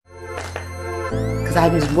because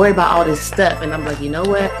I was worried about all this stuff. And I'm like, you know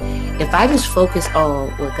what? If I just focus on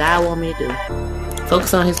what God wants me to do,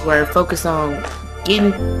 focus on his word, focus on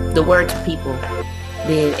getting the word to people,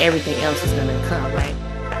 then everything else is going to come, right?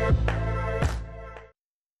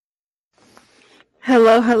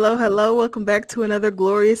 Hello, hello, hello. Welcome back to another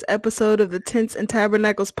glorious episode of the Tents and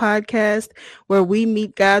Tabernacles podcast, where we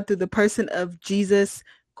meet God through the person of Jesus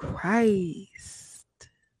Christ.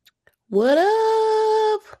 What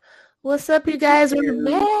up? What's up, you guys? We're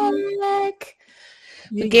back.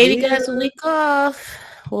 We gave you guys a week off.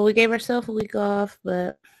 Well, we gave ourselves a week off,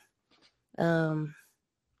 but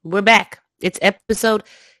we're back.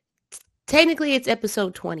 Technically it's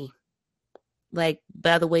episode 20. Like,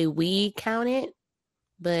 by the way we count it,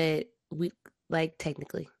 but we, like,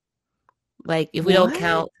 technically, like, if we don't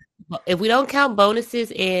count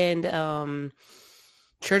bonuses and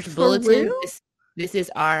church bulletin, this is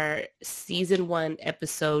our season 1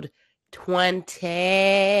 episode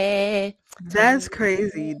 20. That's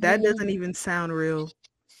crazy. That doesn't even sound real.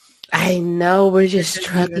 I know, we're just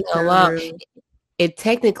trucking along. It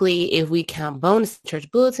technically, if we count bonus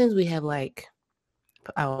church bulletins, we have like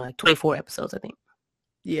 24 episodes, I think.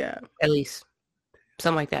 Yeah. At least.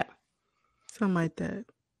 Something like that.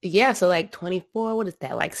 Yeah, so like 24, what is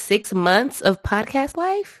that? Like 6 months of podcast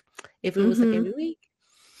life? If it was like every week.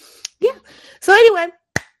 Yeah. So anyway,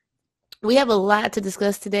 we have a lot to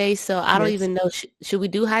discuss today, so I don't even know. Should we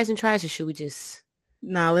do highs and tries, or should we just...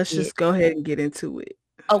 No, let's just go ahead and get into it.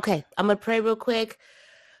 Okay, I'm going to pray real quick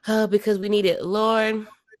because we need it. Lord,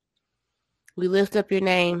 we lift up your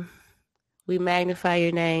name. We magnify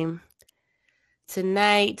your name.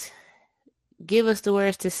 Tonight, give us the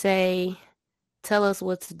words to say. Tell us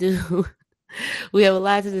what to do. We have a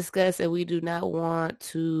lot to discuss, and we do not want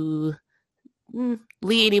to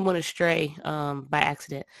lead anyone astray by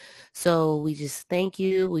accident. So we just thank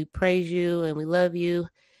you, we praise you, and we love you.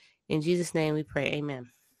 In Jesus' name we pray. Amen.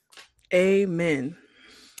 Amen.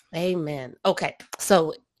 Amen. Okay,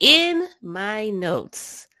 so in my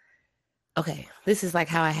notes, okay, this is like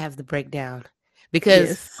how I have the breakdown,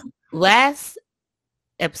 because last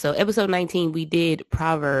episode 19, we did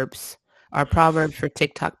Proverbs, our Proverbs for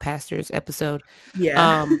TikTok pastors episode.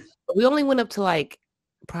 Yeah. We only went up to like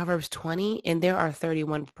Proverbs 20, and there are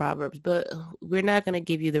 31 Proverbs, but we're not going to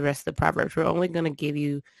give you the rest of the Proverbs. We're only going to give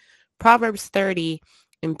you Proverbs 30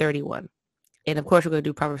 and 31. And of course, we're going to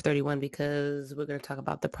do Proverbs 31 because we're going to talk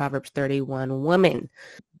about the Proverbs 31 woman.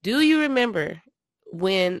 Do you remember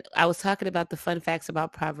when I was talking about the fun facts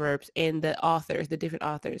about Proverbs and the authors, the different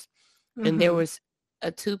authors? And there was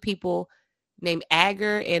two people named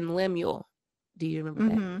Agur and Lemuel. Do you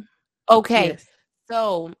remember that? Okay. Yes.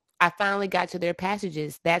 So I finally got to their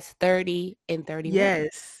passages. That's 30 and 31.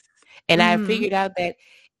 Yes. And I figured out that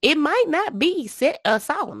it might not be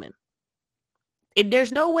Solomon.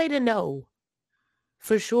 There's no way to know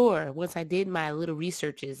for sure. Once I did my little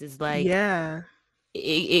researches, it's like,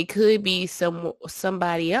 it could be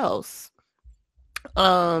somebody else.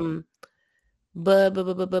 But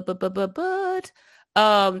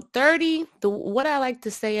 30, what I like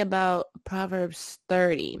to say about Proverbs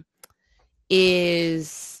 30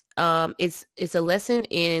 is it's a lesson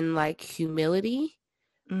in like humility.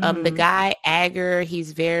 The guy Agur,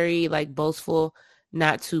 he's very like boastful,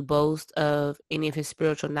 not to boast of any of his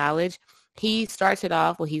spiritual knowledge. He starts it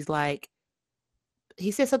off where he's like,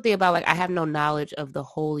 he says something about like, I have no knowledge of the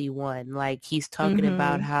Holy One. Like, he's talking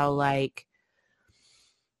about how like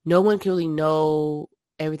no one can really know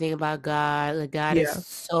everything about God. Like, God is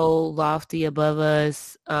so lofty above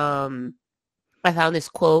us. I found this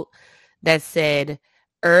quote that said,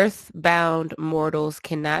 earth-bound mortals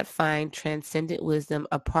cannot find transcendent wisdom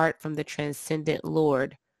apart from the transcendent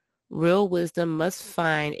Lord. Real wisdom must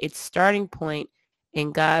find its starting point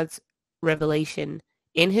in God's revelation.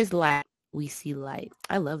 In his light, we see light.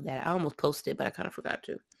 I love that. I almost posted it, but I kind of forgot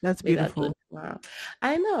to. That's beautiful. Wow.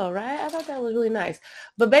 I know, right? I thought that was really nice.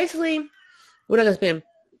 But basically, we're not going to spend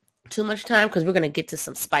too much time because we're going to get to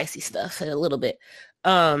some spicy stuff in a little bit.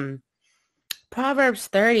 Proverbs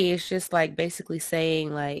 30 is just like basically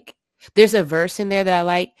saying like, there's a verse in there that I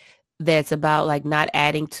like that's about like not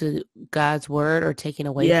adding to God's word or taking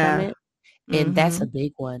away from it. And that's a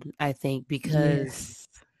big one, I think, because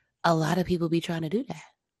a lot of people be trying to do that.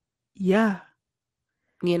 Yeah.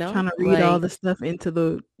 You know, trying to read all the stuff into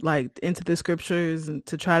the scriptures and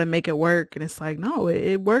to try to make it work. And it's like, no,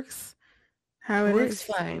 it works how it works is.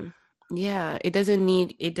 Fine. Yeah. It does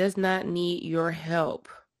not need your help.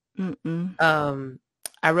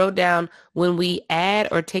 I wrote down, when we add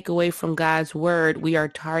or take away from God's word, we are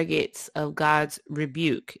targets of God's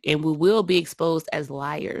rebuke, and we will be exposed as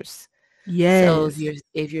liars. Yes. So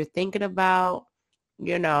if you're thinking about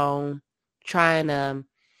trying to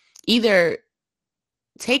either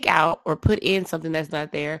take out or put in something that's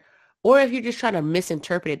not there, or if you're just trying to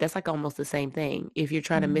misinterpret it, that's like almost the same thing. If you're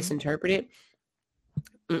trying to misinterpret it,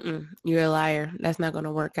 you're a liar. That's not going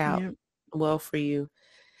to work out well for you.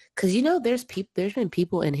 Because, there's been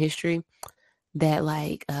people in history that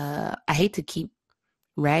like, I hate to keep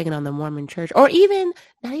ragging on the Mormon church, or even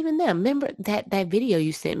not even them. Remember that video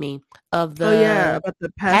you sent me of the about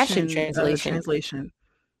the Passion translation.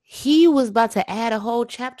 He was about to add a whole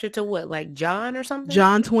chapter to what, like John or something?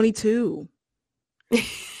 John 22.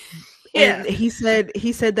 And he said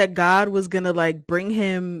that God was gonna like bring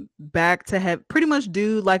him back to have pretty much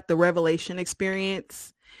do like the revelation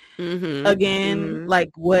experience again,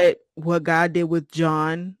 like what God did with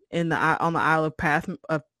John on the Isle of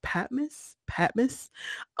Patmos.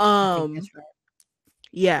 Right.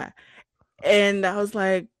 Yeah, and I was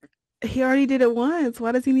like, he already did it once.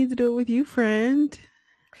 Why does he need to do it with you, friend?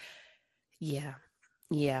 Yeah,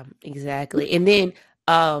 exactly. And then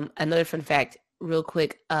another fun fact, real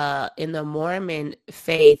quick, in the Mormon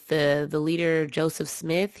faith, the leader Joseph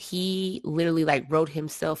Smith, he literally like wrote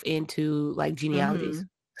himself into like genealogies.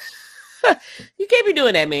 You can't be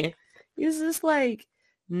doing that, man. It's just like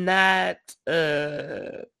not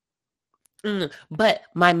But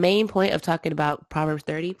my main point of talking about Proverbs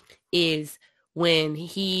 30 is when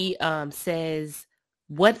he says,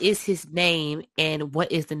 what is his name and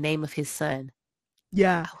what is the name of his son?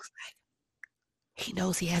 Yeah. I was like, he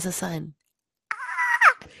knows he has a son.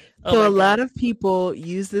 So a lot of people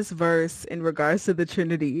use this verse in regards to the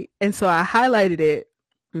Trinity. And so I highlighted it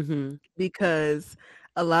because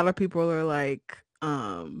a lot of people are like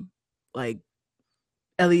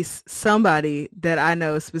at least somebody that I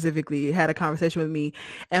know specifically had a conversation with me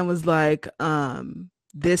and was like,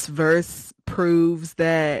 this verse proves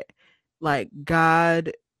that like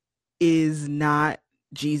God is not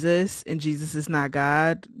Jesus and Jesus is not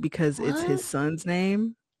God because it's his son's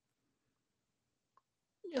name.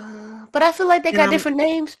 But I feel like they got different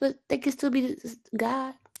names, but they can still be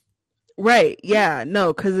God. Right. Yeah.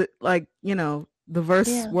 No, because like, the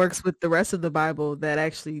verse works with the rest of the Bible that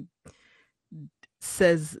actually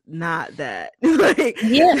says not that. Like,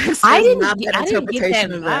 I didn't get that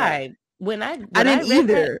vibe. When I didn't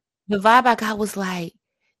either. The vibe I got was like,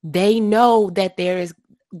 they know that there is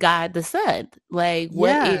God the Son. Like,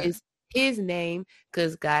 what is his name?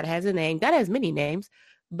 Because God has a name. God has many names,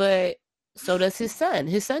 but so does his son.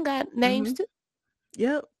 His son got names too.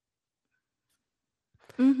 Yep.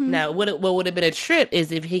 Now, what would have been a trip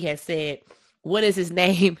is if he had said, what is his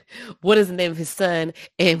name? What is the name of his son?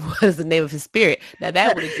 And what is the name of his spirit? Now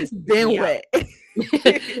that would have just been wet.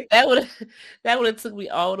 that would have took me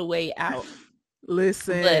all the way out.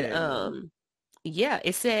 Listen. But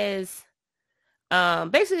it says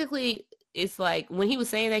basically it's like when he was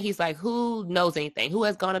saying that, he's like, who knows anything? Who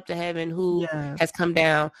has gone up to heaven? Who has come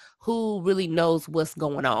down? Who really knows what's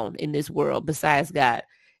going on in this world besides God?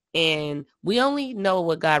 And we only know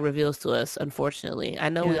what God reveals to us, unfortunately. I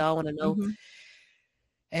know we all want to know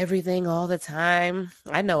everything all the time.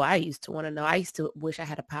 I know I used to want to know. I used to wish I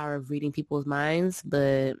had a power of reading people's minds,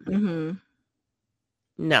 but no,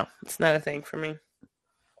 it's not a thing for me.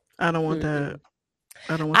 I don't want that.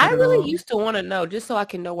 I really used to want to know just so I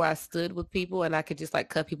can know where I stood with people and I could just like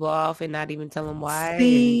cut people off and not even tell them why.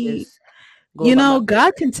 See,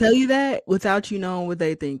 God can tell you that without you knowing what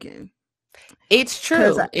they're thinking. It's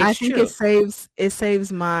true. I think it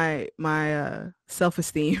saves my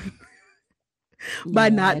self-esteem by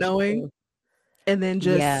not knowing. True. And then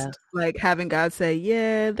just like having God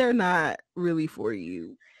say, they're not really for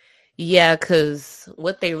you. Yeah, because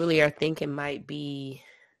what they really are thinking might be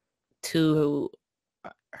too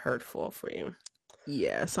hurtful for you.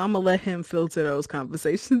 Yeah, so I'm gonna let him filter those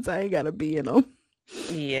conversations. I ain't gotta be in them.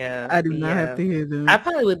 Yeah, I do not have to hear them. I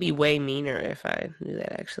probably would be way meaner if I knew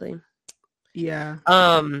that, actually. Yeah.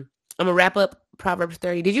 I'm gonna wrap up Proverbs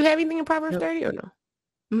 30. Did you have anything in Proverbs 30 or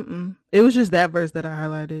no? It was just that verse that I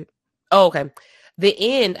highlighted. Oh, okay. The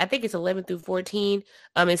end, I think it's 11 through 14.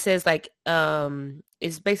 It says like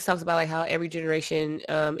it's basically talks about like how every generation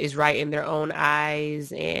is right in their own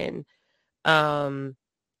eyes, and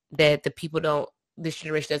that the people this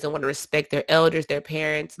generation doesn't want to respect their elders, their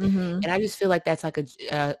parents. And I just feel like that's like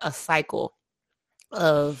a cycle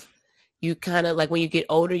of, you kind of like when you get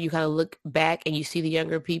older, you kind of look back and you see the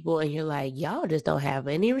younger people and you're like, y'all just don't have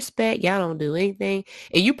any respect. Y'all don't do anything.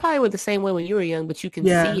 And you probably went the same way when you were young, but you can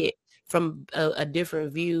see it from a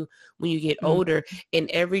different view when you get older.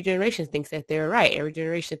 And every generation thinks that they're right. Every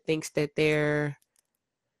generation thinks that they're,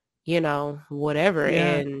 whatever.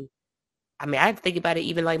 And I mean, I think about it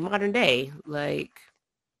even like modern day, like,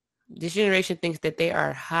 This generation thinks that they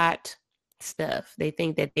are hot stuff. They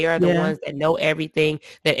think that they are the ones that know everything,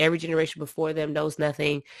 that every generation before them knows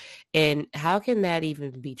nothing. And how can that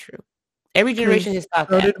even be true? Every generation has thought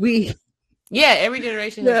that. So did we. Yeah, every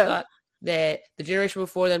generation has thought that the generation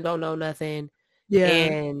before them don't know nothing. Yeah.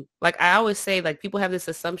 And like I always say, like people have this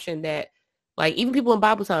assumption that like even people in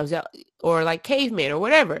Bible times or like cavemen or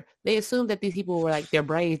whatever, they assume that these people were like their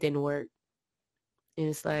brains didn't work. And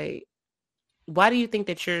it's like, why do you think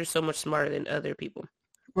that you're so much smarter than other people?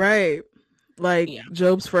 Right. Like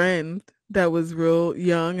Job's friend that was real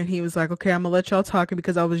young, and he was like, okay, I'm gonna let y'all talking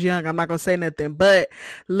because I was young. I'm not gonna say nothing, but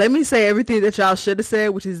let me say everything that y'all should have said,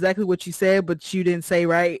 which is exactly what you said, but you didn't say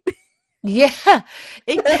right. Yeah,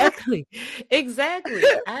 exactly. Exactly.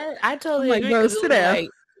 I totally agree. Bro, sit down. Like,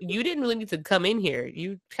 you didn't really need to come in here.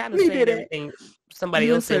 You kind of said everything somebody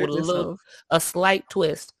else said with a slight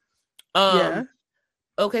twist. Yeah.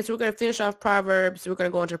 Okay, so we're going to finish off Proverbs. We're going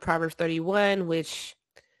to go into Proverbs 31, which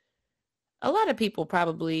a lot of people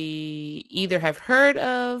probably either have heard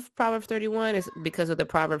of Proverbs 31 is because of the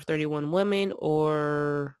Proverbs 31 woman,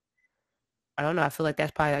 or I don't know. I feel like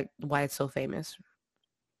that's probably like why it's so famous.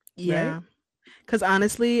 Yeah. Because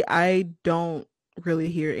honestly, I don't really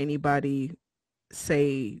hear anybody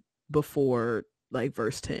say before like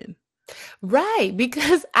verse 10. Right,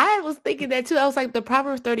 because I was thinking that too. I was like, the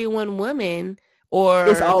Proverbs 31 woman, or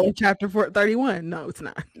it's all in chapter 31. No, it's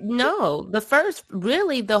not. No,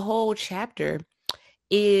 the whole chapter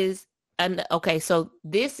is okay. So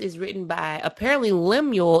this is written by, apparently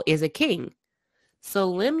Lemuel is a king. So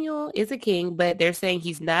Lemuel is a king, but they're saying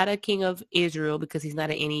he's not a king of Israel because he's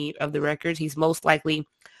not in any of the records. He's most likely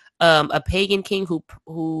a pagan king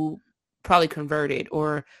who probably converted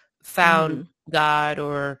or found God,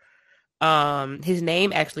 or his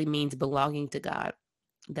name actually means belonging to God.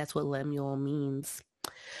 That's what Lemuel means.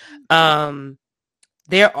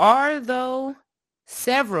 There are, though,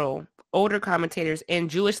 several older commentators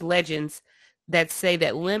and Jewish legends that say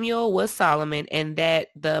that Lemuel was Solomon and that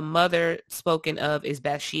the mother spoken of is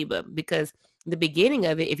Bathsheba, because the beginning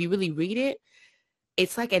of it, if you really read it,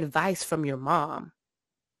 it's like advice from your mom.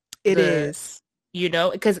 It is. You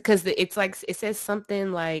know, because it's like, it says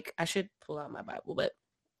something like, I should pull out my Bible, but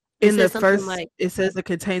in the first, it says it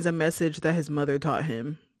contains a message that his mother taught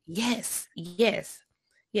him. Yes.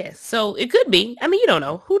 So it could be. I mean, you don't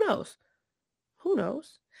know. Who knows?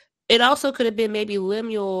 It also could have been maybe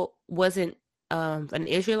Lemuel wasn't an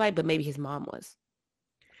Israelite, but maybe his mom was.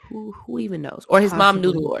 Who even knows? Or his mom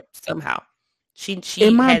knew the Lord somehow. She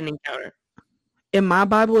had an encounter. In my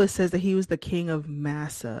Bible, it says that he was the king of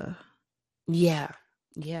Massa. Yeah.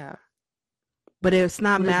 But it's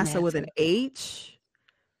not Massa with an H,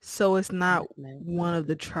 so it's not one of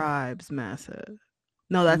the tribes, Massa.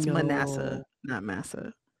 No, that's Manasseh, not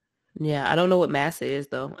Massa. Yeah, I don't know what Massa is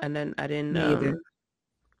though, and then I didn't.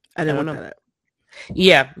 I didn't look that up.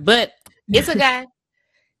 Yeah, but it's a guy.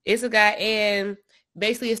 And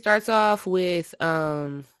basically it starts off with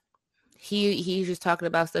he's just talking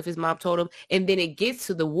about stuff his mom told him, and then it gets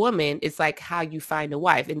to the woman. It's like how you find a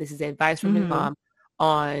wife, and this is advice from his mom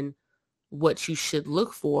on what you should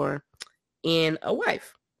look for in a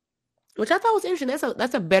wife, which I thought was interesting.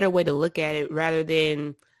 That's a better way to look at it, rather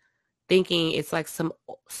than thinking it's like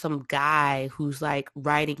some guy who's like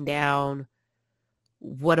writing down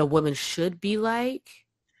what a woman should be like.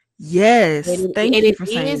 Yes, thank you for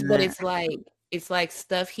saying that. But it's like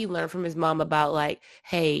stuff he learned from his mom about like,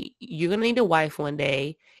 hey, you're gonna need a wife one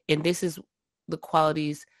day, and this is the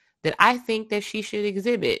qualities that I think that she should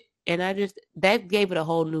exhibit. And that gave it a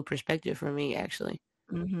whole new perspective for me, actually.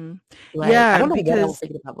 Like, I don't know what I was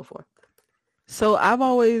thinking about before. So I've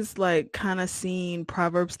always like kind of seen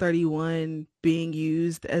Proverbs 31 being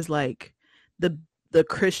used as like the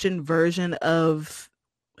Christian version of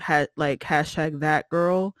hashtag that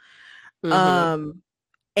girl. And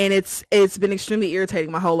it's been extremely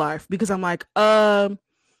irritating my whole life, because I'm like,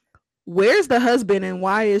 where's the husband, and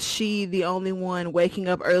why is she the only one waking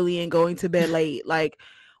up early and going to bed late? Like,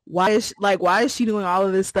 why is she doing all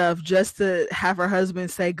of this stuff just to have her husband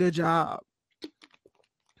say good job?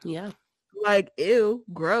 Yeah. Like, ew,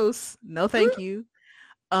 gross. No, thank you.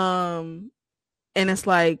 And it's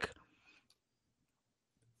like,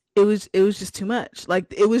 it was just too much.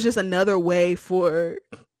 Like, it was another way for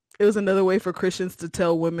Christians to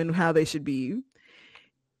tell women how they should be.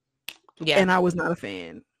 Yeah. And I was not a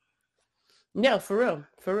fan. No, for real.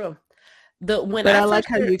 But I like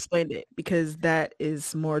how you explained it, because that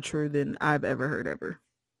is more true than I've ever heard ever.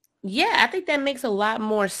 Yeah, I think that makes a lot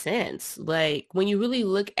more sense. Like when you really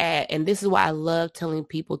look at, and this is why I love telling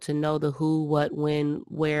people to know the who, what, when,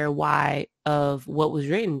 where, why of what was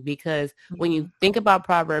written, because when you Mhm. think about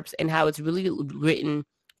Proverbs and how it's really written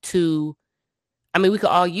to, I mean, we could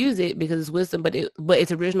all use it because it's wisdom, but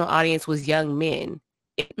its original audience was young men.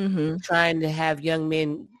 It, Mhm. trying to have young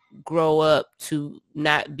men grow up to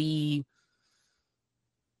not be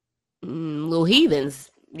little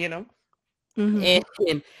heathens, you know? Mhm.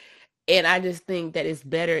 And and I just think that it's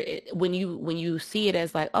better when you see it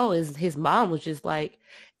as like, oh, his mom was just like,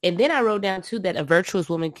 and then I wrote down too that a virtuous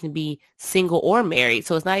woman can be single or married.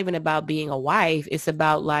 So it's not even about being a wife. It's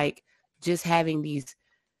about like just having these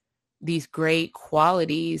great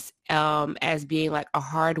qualities as being like a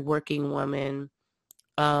hardworking woman,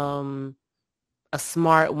 um, a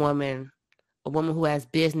smart woman, a woman who has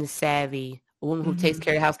business savvy, a woman who takes Mhm.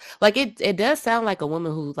 care of the house. Like it does sound like a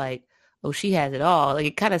woman who like, oh, she has it all. Like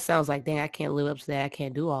it kind of sounds like, dang, I can't live up to that. I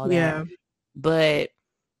can't do all that. Yeah. But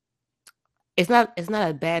it's not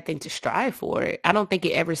a bad thing to strive for. I don't think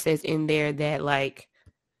it ever says in there that like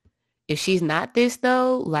if she's not this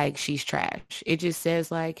though, like she's trash. It just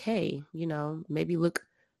says like, hey, maybe look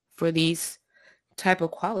for these type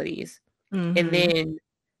of qualities. And Mhm. then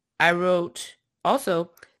I wrote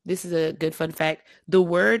also, this is a good fun fact, the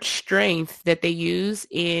word strength that they use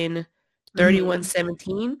in Mhm.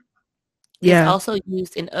 31:17 is Yeah. also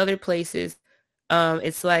used in other places.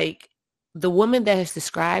 It's like the woman that is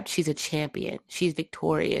described, she's a champion. She's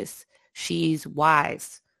victorious. She's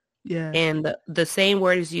wise. Yeah. And the same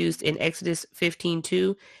word is used in Exodus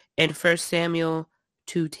 15:2 and 1 Samuel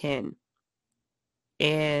 2:10.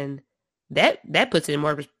 And that puts it in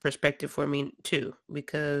more perspective for me too,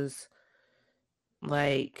 because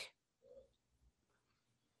like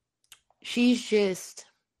she's just,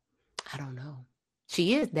 I don't know.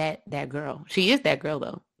 She is that girl. She is that girl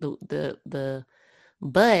though.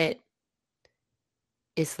 But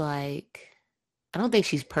it's like I don't think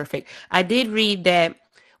she's perfect. I did read that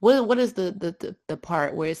what is the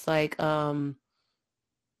part where it's like a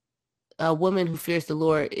woman who fears the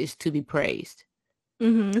Lord is to be praised.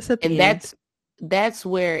 Mhm. It's at And the end. that's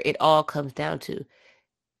where it all comes down to.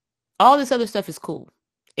 All this other stuff is cool.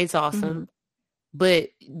 It's Mhm. awesome. But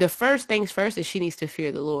the first things first is she needs to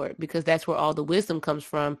fear the Lord because that's where all the wisdom comes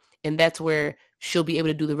from. And that's where she'll be able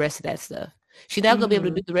to do the rest of that stuff. She's not going to be able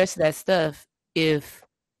to do Mhm. the rest of that stuff if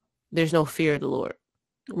there's no fear of the Lord.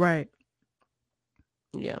 Right.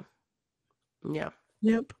 Yeah. Yeah.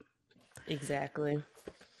 Yep. Exactly.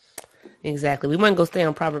 Exactly. We wouldn't go stay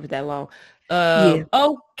on Proverbs that long. Yeah.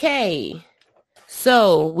 Okay.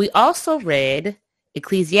 So we also read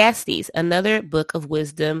Ecclesiastes, another book of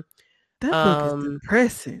wisdom. That book is Um,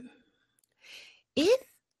 depressing. it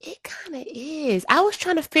it kind of is. I was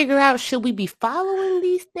trying to figure out should we be following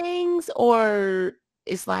these things or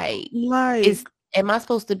it's like is Like, am I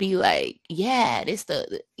supposed to be like, yeah,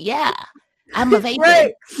 yeah, I'm a vaping.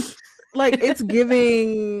 right. Like it's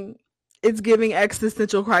giving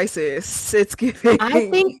existential crisis. It's I think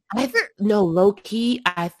giving I no low key.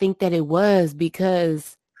 I think that it was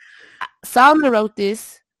because Solomon wrote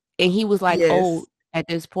this and he was like yes. old at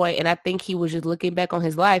this point, and I think he was just looking back on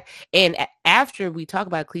his life. And after we talk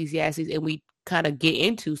about Ecclesiastes and we kind of get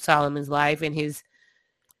into Solomon's life and his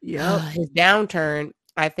Yep. his downturn,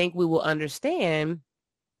 I think we will understand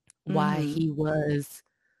why Mhm. he was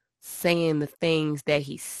saying the things that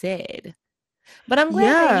he said. But I'm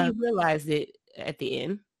glad that he Yeah. realized it at the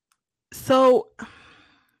end. So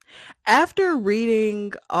after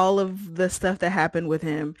reading all of the stuff that happened with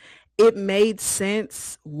him, it made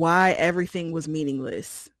sense why everything was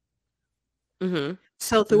meaningless. Mm-hmm.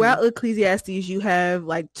 So Mm-hmm. throughout Ecclesiastes, you have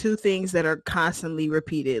like two things that are constantly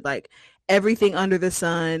repeated, like everything under the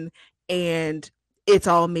sun and it's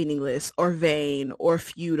all meaningless or vain or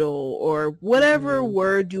futile or whatever Mm-hmm.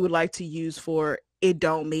 word you would like to use for it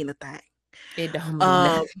don't mean a thing. It don't mean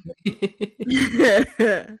Um,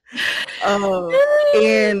 nothing. um,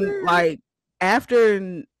 and like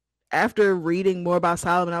after after reading more about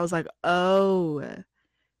Solomon, I was like, oh,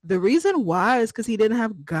 the reason why is because he didn't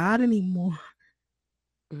have God anymore.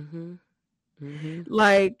 Mm-hmm. Mm-hmm.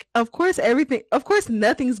 Like, of course,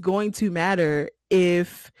 nothing's going to matter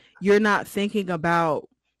if you're not thinking about,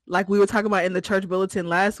 like we were talking about in the church bulletin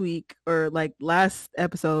last week or like last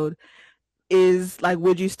episode, is like,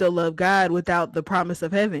 would you still love God without the promise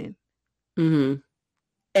of heaven? Mm-hmm.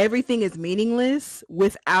 Everything is meaningless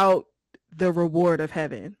without the reward of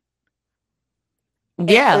heaven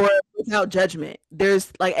Yeah. or without judgment.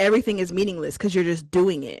 There's like everything is meaningless because you're just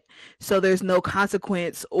doing it. So there's no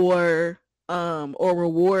consequence or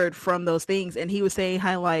reward from those things. And he was saying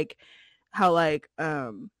how like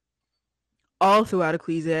all throughout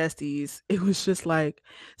Ecclesiastes, it was just like,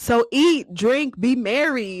 so eat, drink, be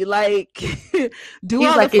merry, like do He's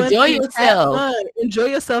all the like, fun enjoy things, have yourself. fun, enjoy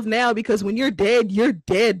yourself now, because when you're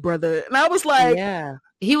dead, brother. And I was like, yeah.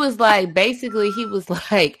 He was like, basically, he was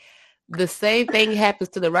like, the same thing happens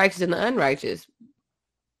to the righteous and the unrighteous.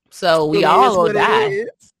 So we it all is will what it die.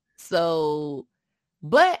 is. So,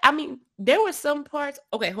 but I mean, there were some parts.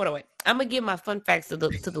 Okay, hold on, wait. I'm gonna give my fun facts to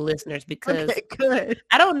the listeners because Okay, good.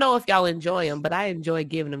 I don't know if y'all enjoy them, but I enjoy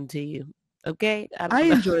giving them to you. Okay, I I don't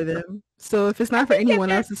know. enjoy them. So if it's not for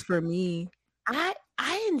anyone else, it's for me. I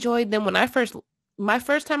enjoyed them when my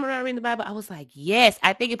first time around reading the Bible. I was like, yes,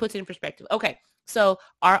 I think it puts it in perspective. Okay, so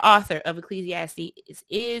our author of Ecclesiastes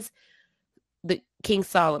is the King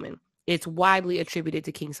Solomon. It's widely attributed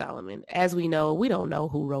to King Solomon. As we know, we don't know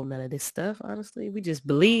who wrote none of this stuff. Honestly, we just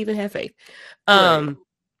believe and have faith. Right.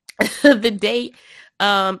 The date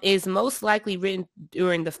is most likely written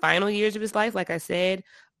during the final years of his life, like I said.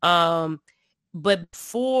 But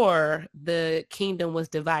before the kingdom was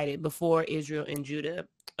divided, before Israel and Judah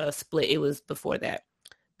split, it was before that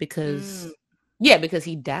because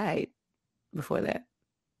he died before that.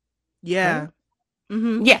 Yeah.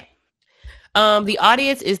 Right? Yeah. The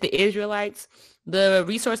audience is the Israelites. The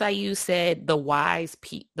resource I used said the wise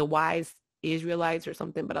Israelites or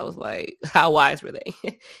something, but I was like, how wise were they?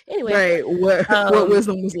 Anyway. Right. What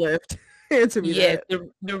wisdom was left? Answer me that.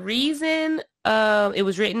 The reason it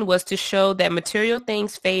was written was to show that material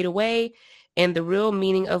things fade away and the real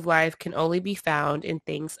meaning of life can only be found in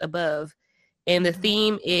things above. And the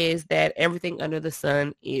theme is that everything under the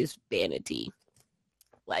sun is vanity,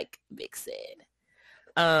 like Vic said.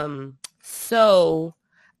 So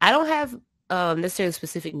I don't have necessarily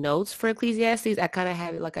specific notes for Ecclesiastes. I kind of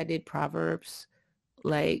have it like I did Proverbs,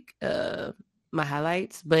 like my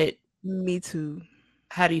highlights, but me too.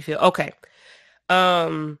 How do you feel? Okay.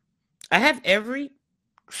 I have every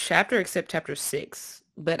chapter except chapter 6,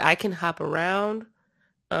 but I can hop around.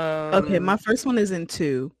 Okay, my first one is in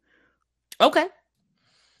 2. Okay.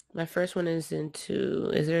 My first one is in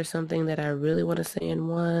 2. Is there something that I really want to say in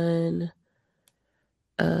 1?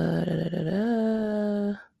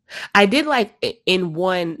 I did like in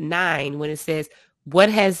 1:9 when it says, what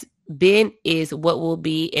has been is what will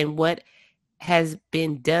be, and what has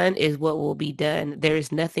been done is what will be done. There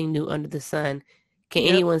is nothing new under the sun. Can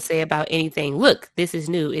anyone say about anything, look, this is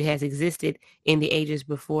new. It has existed in the ages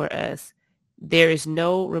before us. There is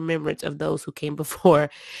no remembrance of those who came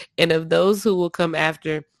before, and of those who will come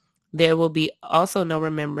after, there will be also no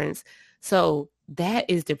remembrance. So that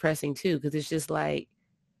is depressing too, because it's just like,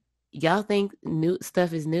 y'all think new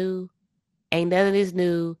stuff is new? Ain't none of this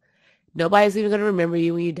new. Nobody's even going to remember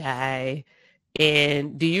you when you die.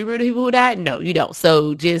 And do you remember people who died? No, you don't.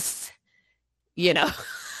 So just, I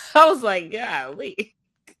was like, golly.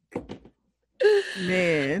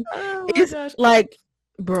 Man, it's gosh. Like,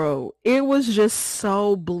 bro, it was just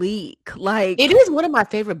so bleak. Like, it is one of my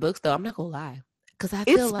favorite books, though. I'm not gonna lie, because I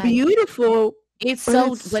feel like beautiful. It's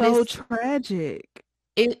so tragic.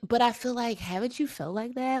 But I feel like, haven't you felt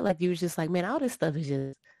like that? Like you was just like, man, all this stuff is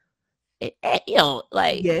just,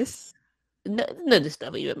 like, yes. None of this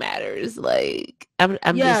stuff even matters. Like, I'm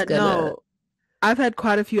just gonna. No. I've had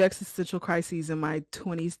quite a few existential crises in my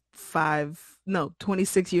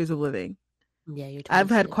 26 years of living. Yeah, you're 26. I've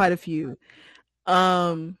had quite a few.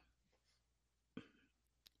 Yeah.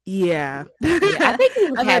 I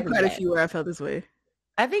think I've had quite a few where I felt this way.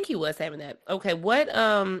 I think he was having that. Okay, what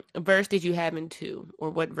verse did you have in 2, or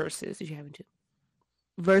what verses did you have in 2?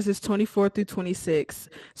 Verses 24 through 26.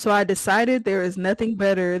 So I decided there is nothing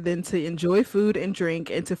better than to enjoy food and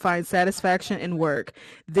drink and to find satisfaction in work.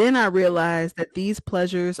 Then I realized that these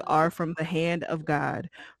pleasures are from the hand of God.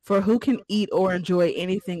 For who can eat or enjoy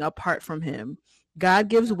anything apart from him? God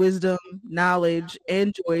gives wisdom, knowledge,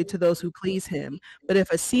 and joy to those who please him. But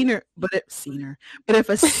if a sinner becomes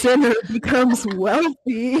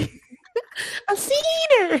wealthy, a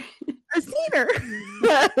sinner.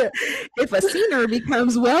 If a sinner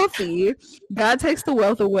becomes wealthy, God takes the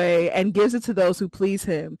wealth away and gives it to those who please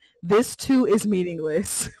him. This too is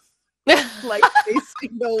meaningless. Like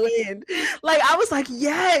facing the wind. Like I was like,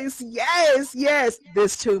 yes.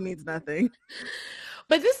 This too means nothing.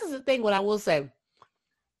 But this is the thing, what I will say.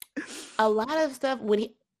 A lot of stuff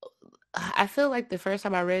I feel like the first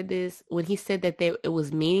time I read this, when he said that it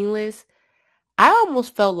was meaningless, I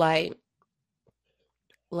almost felt like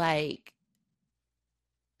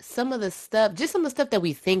some of the stuff that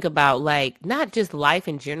we think about, like not just life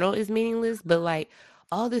in general is meaningless, but like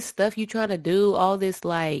all this stuff you trying to do, all this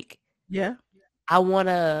like, yeah, I want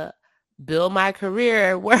to build my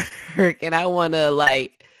career at work and I want to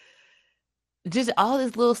like just all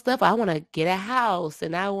this little stuff. I want to get a house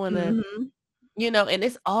and I want to, Mm-hmm. and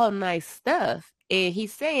it's all nice stuff. And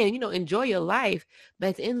he's saying, enjoy your life. But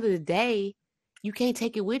at the end of the day, you can't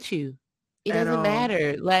take it with you. It At doesn't all.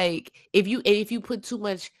 matter. Like if you put too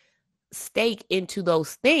much stake into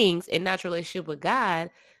those things and not your relationship with God,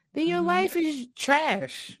 then your Mm-hmm. life is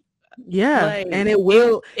trash. Yeah, Like and it in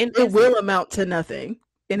will in it will essence. amount to nothing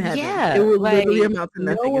in heaven. It Yeah, will like literally amount to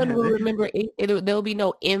no nothing in one will heaven. remember it. There'll be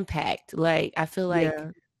no impact. Like I feel like,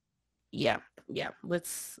 Yeah. yeah, yeah.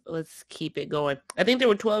 Let's keep it going. I think there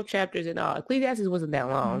were 12 chapters in all. Ecclesiastes wasn't that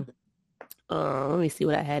long. Let me see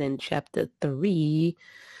what I had in chapter 3.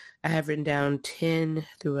 I have written down 10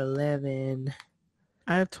 through 11.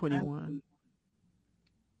 I have 21.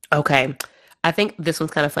 Okay. I think this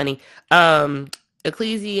one's kind of funny.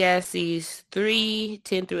 Ecclesiastes 3,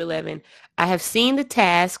 10 through 11. I have seen the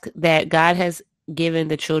task that God has given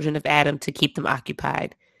the children of Adam to keep them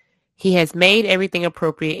occupied. He has made everything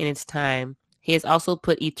appropriate in its time. He has also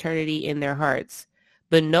put eternity in their hearts.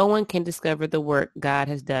 But no one can discover the work God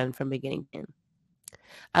has done from beginning to end.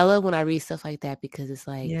 I love when I read stuff like that because it's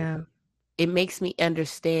like, Yeah. it makes me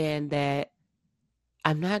understand that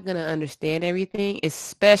I'm not going to understand everything,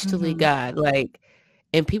 especially Mm-hmm. God. Like,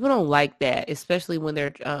 and people don't like that, especially when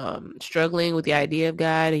they're struggling with the idea of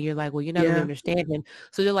God and you're like, well, you're not going to Yeah. understand him.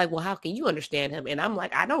 So they're like, well, how can you understand him? And I'm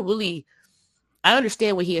like, I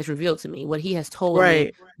understand what he has revealed to me, what he has told me,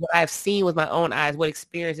 Right. what I've seen with my own eyes, what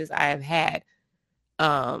experiences I have had.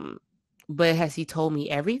 Um, but has he told me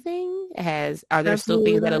everything? Are there still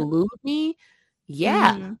Absolutely things that not. elude me?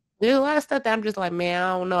 Yeah. Mm-hmm. There's a lot of stuff that I'm just like, man,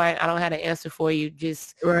 I don't know. I don't have an answer for you.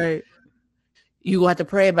 Just Right. you will have to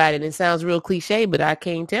pray about it. It sounds real cliche, but I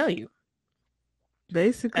can't tell you. I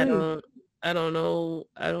Basically. don't I don't know.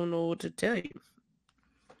 I don't know what to tell you.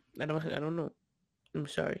 I don't know. I'm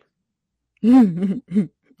sorry. I don't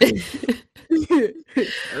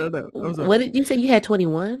know. I'm What sorry. did you say you had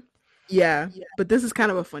 21? Yeah, but this is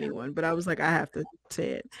kind of a funny one, but I was like, I have to say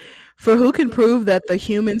it. For who can prove that the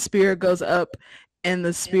human spirit goes up and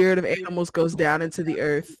the spirit of animals goes down into the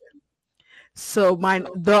earth? So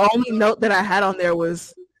the only note that I had on there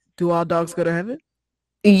was, do all dogs go to heaven?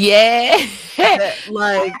 Yeah. That,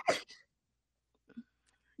 like,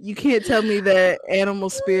 you can't tell me that animal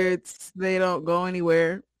spirits, they don't go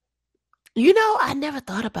anywhere. I never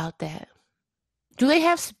thought about that. Do they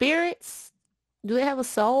have spirits? Do they have a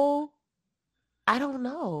soul? I don't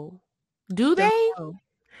know. Do Don't they? know.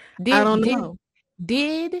 I Did don't did know.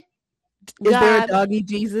 did Is there a God? doggy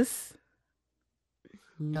Jesus?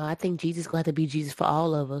 No, I think Jesus gonna have to be Jesus for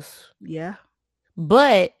all of us. Yeah.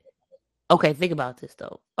 But okay, think about this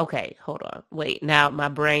though. Okay, hold on. Wait. Now my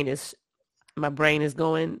brain is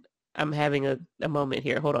going. I'm having a moment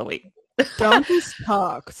here. Hold on, wait. Donkeys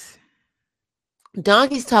talked.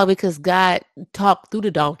 Donkeys talk because God talked through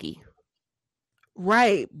the donkey.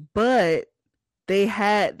 Right, but they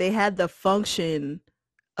had the function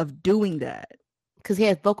of doing that. Because he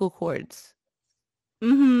has vocal cords.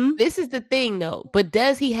 Mm-hmm. This is the thing though. But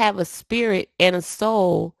does he have a spirit and a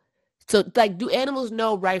soul? So like, do animals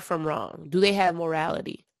know right from wrong? Do they have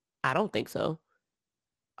morality? I don't think so.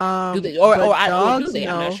 Do they But or do dogs they?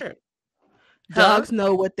 I'm not know. sure. Dogs? Dogs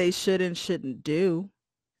know what they should and shouldn't do.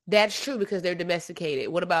 That's true because they're domesticated.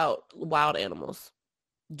 What about wild animals?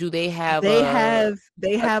 Do they have They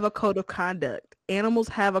have a code of conduct. Animals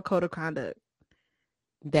have a code of conduct.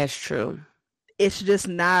 That's true. It's just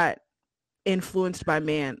not influenced by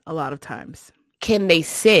man a lot of times. Can they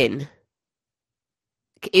sin?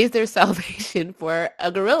 Is there salvation for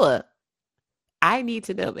a gorilla? I need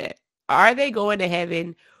to know that. Are they going to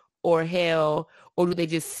heaven or hell, or do they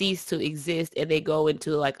just cease to exist and they go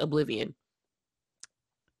into like oblivion?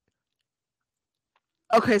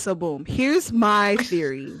 Okay, so boom. Here's my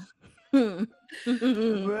theory. Bruh,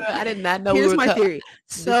 I did not know Here's my theory.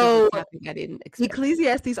 This is So a topic I didn't expect.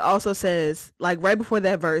 Ecclesiastes also says, like right before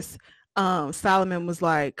that verse, Solomon was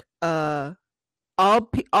like, all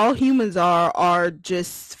humans are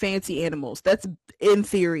just fancy animals. That's in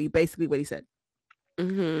theory basically what he said.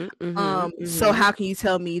 So how can you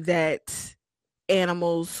tell me that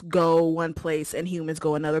animals go one place and humans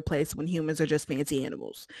go another place when humans are just fancy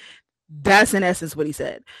animals? That's in essence what he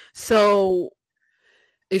said. So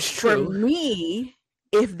It's for true. me,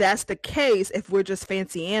 if that's the case, if we're just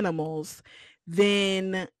fancy animals,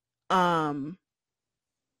 then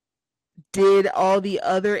did all the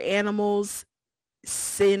other animals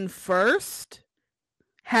sin first?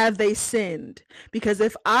 Have they sinned? Because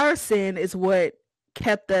if our sin is what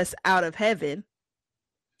kept us out of heaven,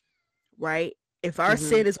 right? If our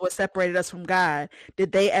sin is what separated us from God,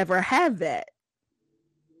 did they ever have that?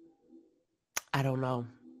 I don't know.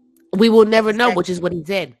 We will never know, which is what he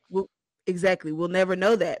said. Exactly. We'll never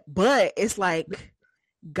know that. But it's like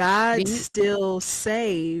God still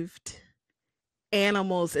saved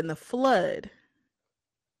animals in the flood.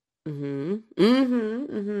 Because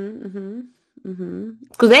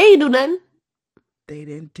they ain't do nothing. They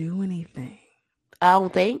didn't do anything. I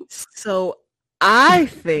don't think. So I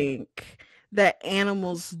think that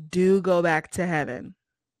animals do go back to heaven.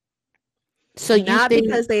 So you not think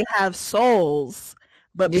because they have souls,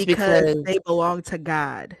 but because they belong to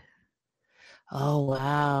God. Oh,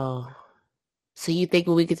 wow. So you think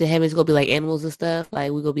when we get to heaven, it's going to be like animals and stuff?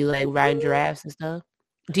 Like we're going to be like riding giraffes and stuff?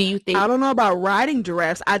 Do you think? I don't know about riding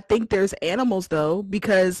giraffes. I think there's animals though,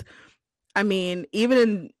 because I mean,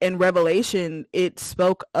 even in Revelation, it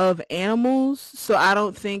spoke of animals. So I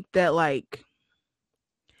don't think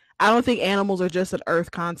animals are just an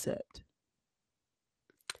earth concept.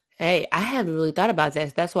 Hey, I haven't really thought about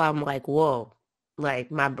that. That's why I'm like, whoa. Like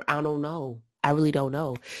I don't know. I really don't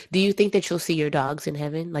know. Do you think that you'll see your dogs in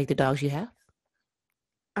heaven, like the dogs you have?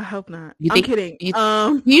 I hope not. I'm kidding.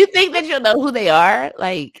 Do you think that you'll know who they are?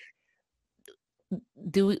 Like,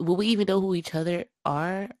 will we even know who each other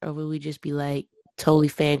are, or will we just be like totally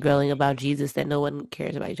fangirling about Jesus that no one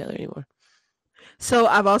cares about each other anymore? So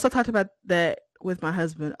I've also talked about that with my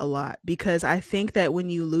husband a lot, because I think that when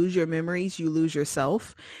you lose your memories, you lose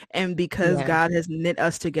yourself. And because God has knit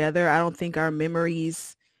us together, I don't think our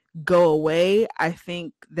memories go away. I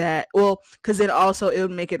think that, because then also it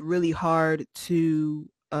would make it really hard to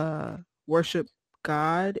worship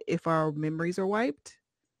God if our memories are wiped.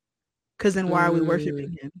 Because then why are we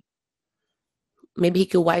worshiping him? Maybe he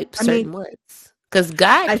could wipe certain ones. Because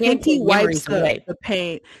God I think he wipes the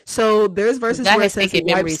pain. So there's verses where it says he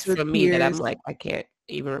wipes the from me that I'm like, I can't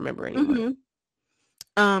even remember anymore.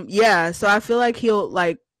 Yeah. So I feel like he'll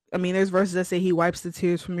there's verses that say he wipes the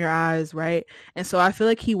tears from your eyes, right? And so I feel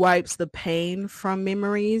like he wipes the pain from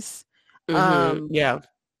memories. Yeah.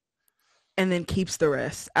 And then keeps the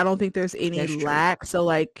rest. I don't think there's any lack. So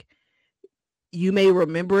like you may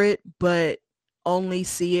remember it, but only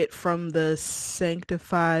see it from the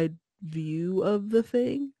sanctified view of the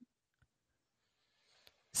thing.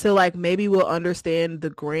 So like maybe we'll understand the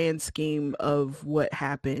grand scheme of what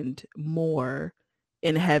happened more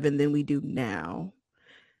in heaven than we do now.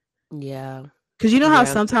 Yeah. Because you know how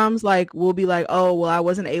sometimes like we'll be like, oh, well, I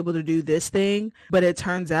wasn't able to do this thing, but it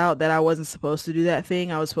turns out that I wasn't supposed to do that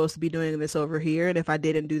thing. I was supposed to be doing this over here. And if I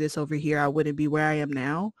didn't do this over here, I wouldn't be where I am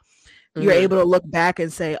now. You're able to look back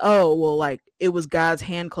and say, oh, well, like it was God's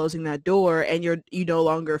hand closing that door, and you no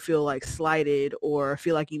longer feel like slighted or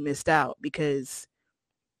feel like you missed out because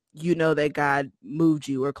you know that God moved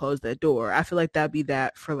you or closed that door. I feel like that'd be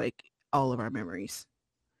that for like all of our memories.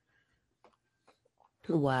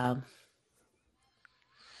 Wow.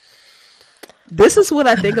 This is what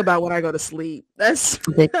I think about when I go to sleep. That's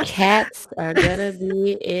the cats are gonna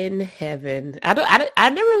be in heaven. I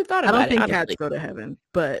never really thought about it. I don't think cats go to heaven,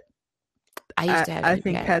 but I used to have. I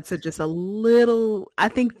think cats are just a little. I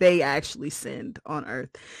think they actually sinned on Earth.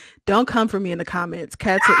 Don't come for me in the comments.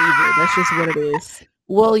 Cats are evil. That's just what it is.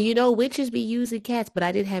 Well, witches be using cats, but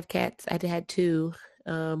I did have cats. I had two.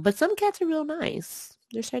 But some cats are real nice.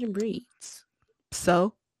 There's certain breeds.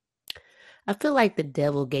 So I feel like the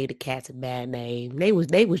devil gave the cats a bad name. They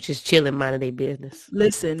was just chilling, minding their business.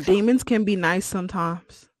 Listen, demons can be nice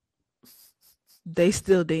sometimes. They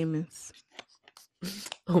still demons.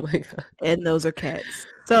 Oh my god! And those are cats.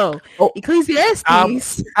 So Ecclesiastes. I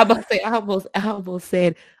almost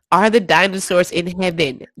said, are the dinosaurs in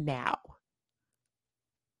heaven now?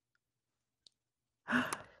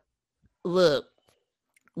 Look,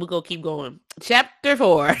 we're gonna keep going. Chapter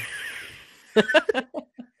 4.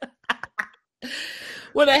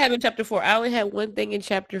 What did I have in chapter 4? I only had one thing in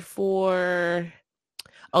chapter 4.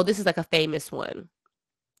 Oh, this is like a famous one.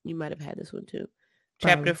 You might have had this one too.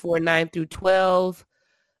 Chapter 4, 9 through 12.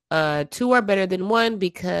 2 are better than 1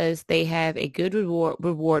 because they have a good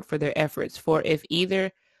reward for their efforts. For if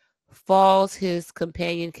either falls, his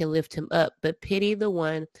companion can lift him up. But pity the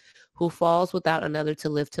one who falls without another to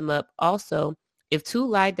lift him up. Also, if 2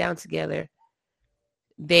 lie down together,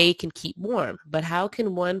 they can keep warm. But how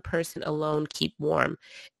can one person alone keep warm?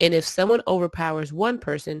 And if someone overpowers one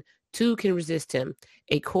person, 2 can resist him.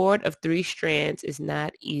 A cord of 3 strands is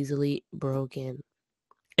not easily broken.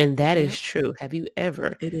 And that is true. Have you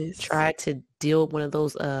ever tried to deal with one of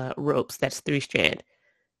those ropes that's 3 strand?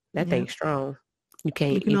 That thing's strong. You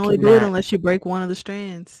can't. You can only do it unless you break one of the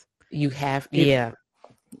strands. You have. You have.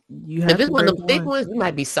 If it's one of the thick ones, you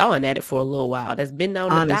might be sawing at it for a little while. That's been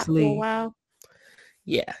on the dock for a while.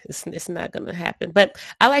 Yeah, it's not gonna happen. But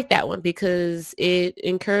I like that one because it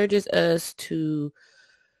encourages us to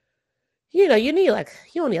you know, you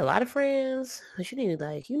don't need a lot of friends, but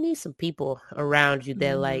you need some people around you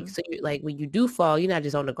that like, Mm-hmm. so you like when you do fall, you're not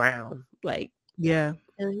just on the ground. Like, Yeah.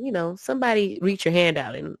 and you know, somebody reach your hand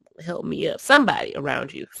out and help me up. Somebody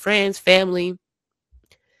around you, friends, family,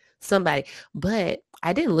 somebody. But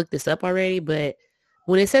I didn't look this up already, but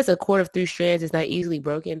when it says a cord of 3 strands is not easily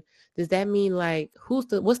broken, does that mean like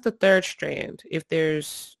what's the third strand? If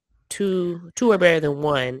there's two or better than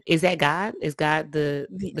one, is that God? Is God the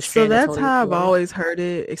So strand that's that's holding it how I've together? always heard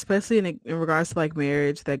it, especially in regards to like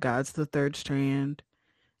marriage, that God's the third strand.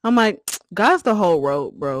 I'm like, God's the whole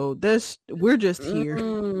rope, bro. We're just here.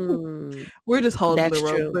 Mm, We're just holding the that's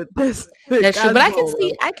rope, true. but but That's true. But God's the whole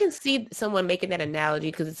rope. I can see someone making that analogy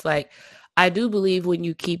because it's like I do believe when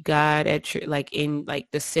you keep God at your like in like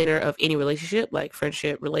the center of any relationship, like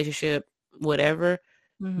friendship, relationship, whatever,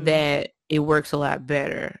 Hmm. that it works a lot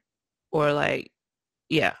better. Or like,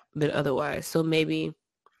 yeah, than otherwise. So maybe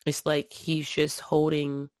it's like he's just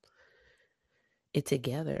holding it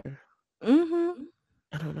together. Hmm.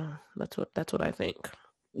 I don't know. That's what I think.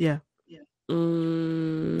 Yeah.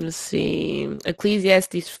 Let's see.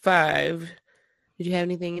 Ecclesiastes 5. Did you have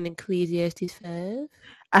anything in Ecclesiastes 5?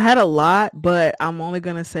 I had a lot, but I'm only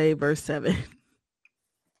gonna say verse 7.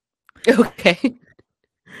 Okay.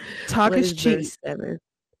 Talk What is is cheap. verse 7?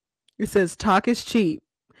 It says talk is cheap.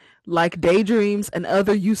 Like daydreams and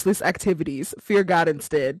other useless activities. Fear God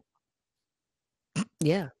instead.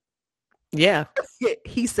 Yeah. Yeah.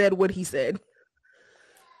 He said what he said.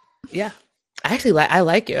 Yeah. I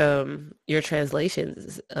like your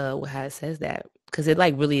translations how it says that cuz it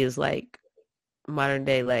like really is like modern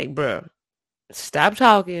day like, bro, stop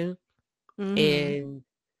talking Hmm. and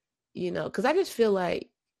you know, cuz I just feel like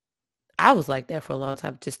I was like that for a long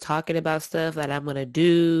time just talking about stuff that I'm going to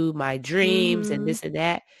do, my dreams and Hmm. this and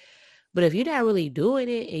that. But if you're not really doing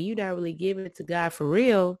it and you're not really giving it to God for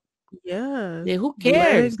real, Yeah. then who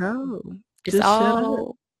Let it cares? go. It's Just shut up.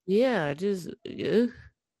 all, yeah, just,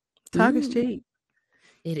 Talk is mm, cheap.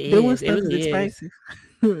 it Doing is. It stuff is really is. expensive.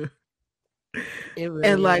 It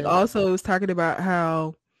And really like is. also it was talking about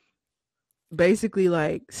how basically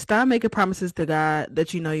like stop making promises to God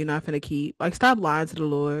that you know you're not gonna keep. Like stop lying to the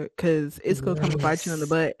Lord because it's gonna come and bite you in the Yes.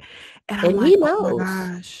 butt. And I'm And like, he oh my knows.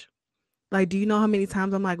 gosh. Like, do you know how many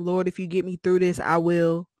times I'm like, Lord, if you get me through this, I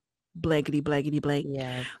will blankety blankety blank.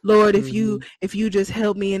 Yeah. Lord, Hmm. if you just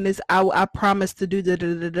help me in this, I promise to do da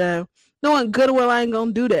da da da. Knowing good and well I ain't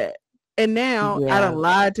gonna do that. And now I done Yeah.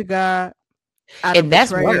 lied to God. I done And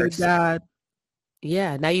that's betrayed worse. God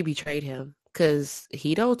Yeah. Now you betrayed him because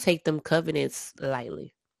he don't take them covenants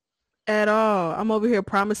lightly. at all. I'm over here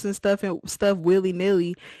promising stuff and stuff willy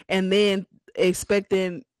nilly, and then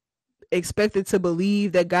expecting expected to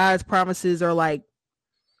believe that God's promises are like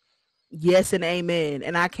yes and amen,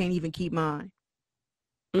 and I can't even keep mine.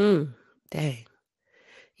 Mm. Dang.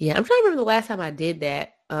 Yeah. I'm trying to remember the last time I did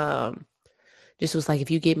that. Just was like, if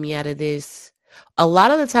you get me out of this. A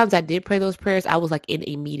lot of the times I did pray those prayers, I was like in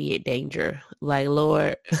immediate danger. Like,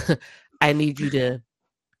 Lord, I need you to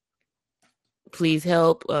please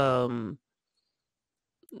help.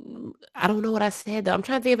 I don't know what I said though. I'm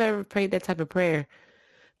trying to think if I ever prayed that type of prayer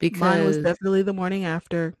Mine was because definitely the morning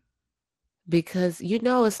after. you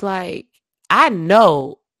know it's like I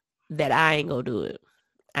know that I ain't gonna do it.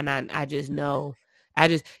 And I just know. I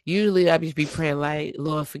just usually I just be praying like,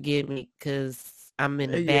 Lord forgive me because I'm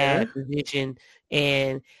in a Yeah. bad position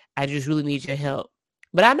and I just really need your help.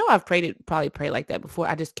 But I know I've probably prayed like that before.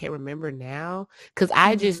 I just can't remember now because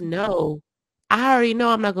I just Hmm. know. I already know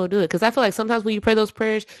I'm not gonna do it because I feel like sometimes when you pray those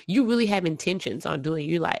prayers, you really have intentions on doing it.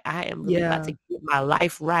 You're like, I am really about Yeah. to get my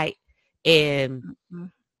life right. And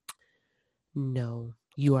Mm. no,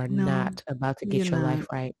 you are No, not about to you're get your not. life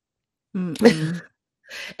right. Mm-mm.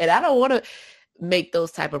 And I don't want to make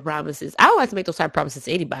those type of promises. I don't like to make those type of promises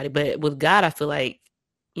to anybody, but with God, I feel like,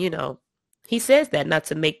 you know, he says that not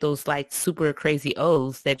to make those like super crazy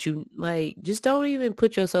oaths that you like, just don't even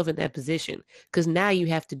put yourself in that position because now you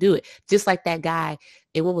have to do it. Just like that guy,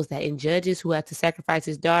 and what was that in Judges who had to sacrifice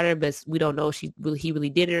his daughter, but we don't know if he really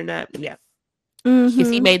did it or not. Yeah. Because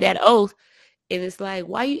he Hmm. made that oath and it's like,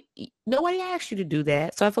 why nobody asked you to do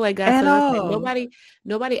that. So I feel like God's At telling us like all.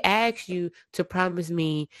 nobody asked you to promise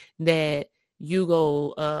me that you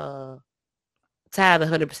go tithe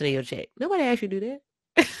 100% of your check. Nobody asked you to do that.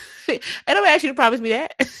 I don't ask you to promise me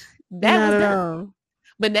that. That Not was at done. all.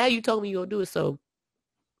 But now you told me you'll do it. So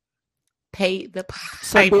pay the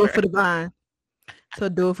So do it piper. for the vine. So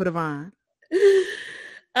do it for the vine.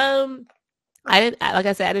 um like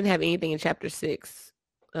I said, I didn't have anything in chapter 6.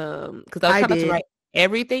 Because I was I trying not to did. write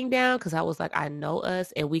everything down because I was like, I know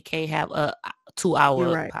us and we can't have a You're 2-hour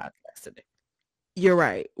right. podcast today. You're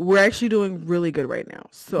right. We're actually doing really good right now. We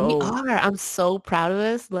So are. I'm so proud of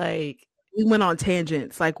us. Like, we went on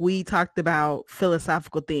tangents. Like we talked about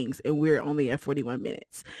philosophical things and we're only at 41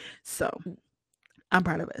 minutes. So I'm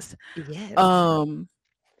proud of us. yes.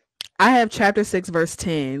 I have chapter 6, verse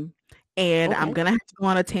 10, and I'm Okay. going to have to go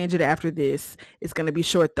on a tangent after this. It's going to be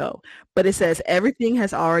short though. But it says, everything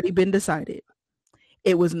has already been decided.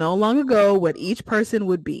 It was no long ago what each person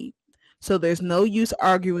would be. So there's no use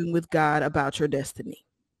arguing with God about your destiny.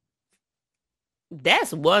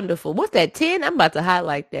 That's wonderful. What's that, 10? I'm about to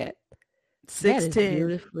highlight that. That is 6:10.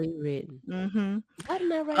 beautifully written. Mm-hmm. Why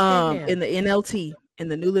didn't I write that down? In the NLT, in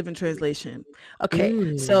the New Living Translation. Okay,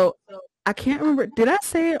 Mm. so I can't remember. Did I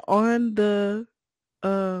say it on the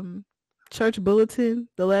church bulletin,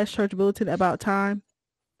 the last church bulletin about time,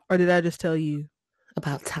 or did I just tell you?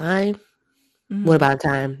 About time? Mm-hmm. What about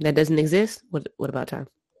time? That doesn't exist? What about time?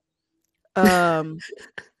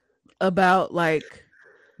 About like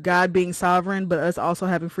God being sovereign, but us also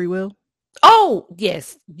having free will. Oh,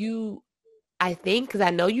 yes. I think, because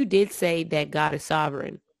I know you did say that God is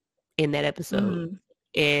sovereign in that episode.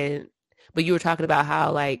 Mm-hmm. But you were talking about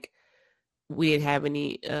how, like, we didn't have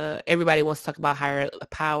any, everybody wants to talk about higher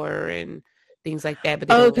power and things like that, but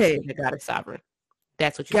they don't say that God is sovereign.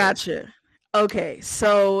 That's what you said. Gotcha. Okay,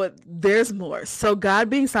 so there's more. So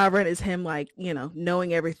God being sovereign is him, like,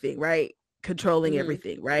 knowing everything, right? Controlling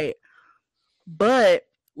everything, right? But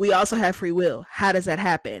we also have free will. How does that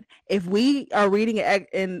happen? If we are reading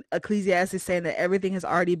in Ecclesiastes saying that everything has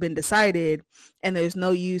already been decided and there's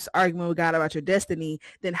no use arguing with God about your destiny,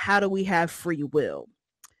 then how do we have free will?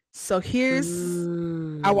 So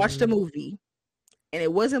I watched a movie, and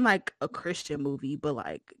it wasn't like a Christian movie, but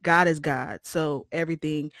like God is God, so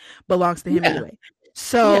everything belongs to him anyway.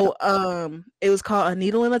 So it was called A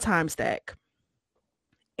Needle in a Time Stack,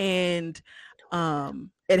 and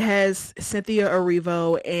it has Cynthia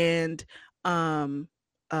Erivo and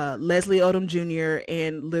Leslie Odom Jr.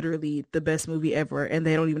 and literally the best movie ever, and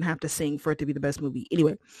they don't even have to sing for it to be the best movie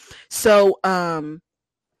anyway. So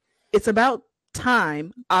it's about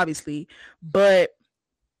time, obviously, but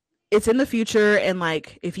it's in the future, and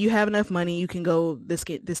like if you have enough money, you can go this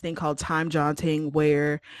thing called time jaunting,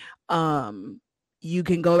 where you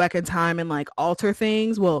can go back in time and like alter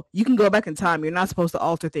things. Well, you can go back in time. You're not supposed to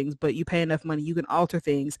alter things, but you pay enough money, you can alter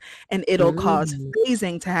things, and it'll cause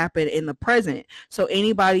phasing to happen in the present. So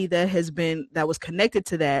anybody that was connected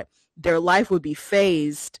to that, their life would be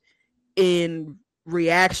phased in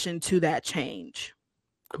reaction to that change.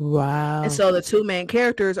 Wow. And so the two main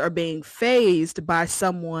characters are being phased by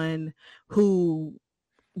someone who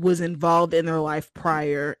was involved in their life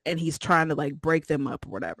prior, and he's trying to like break them up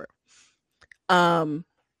or whatever. Or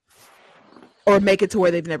make it to where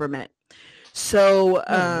they've never met. So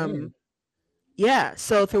yeah,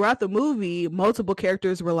 so throughout the movie, multiple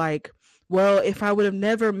characters were like, well, if I would have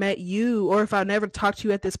never met you, or if I never talked to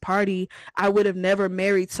you at this party, I would have never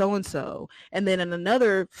married so-and-so. And then in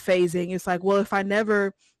another phasing, it's like, well, if I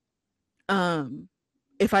never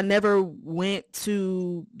went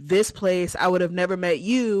to this place, I would have never met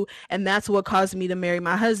you. And that's what caused me to marry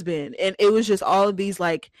my husband. And it was just all of these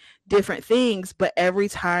like different things. But every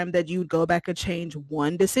time that you would go back and change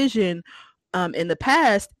one decision in the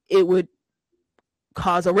past, it would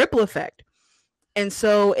cause a ripple effect. And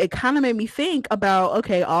so it kind of made me think about,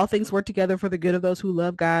 okay, all things work together for the good of those who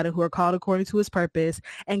love God and who are called according to his purpose.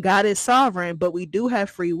 And God is sovereign, but we do have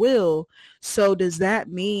free will. So does that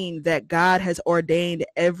mean that God has ordained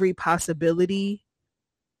every possibility?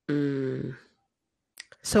 So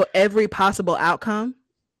every possible outcome?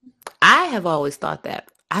 I have always thought that.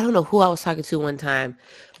 I don't know who I was talking to one time,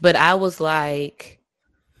 but I was like,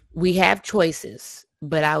 we have choices,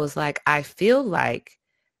 but I was like, I feel like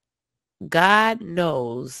God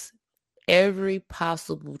knows every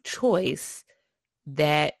possible choice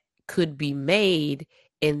that could be made,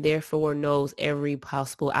 and therefore knows every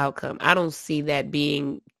possible outcome. I don't see that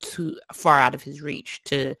being too far out of his reach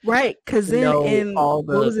to right. Because then in all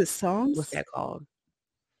the, what was it, Psalms? What's that called?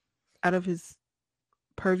 Out of his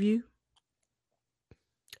purview.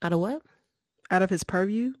 Out of what? Out of his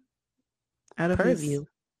purview. Out of purview.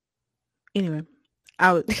 Anyway,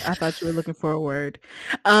 I thought you were looking for a word.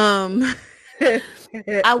 I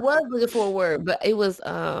was looking for a word, but it was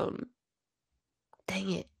dang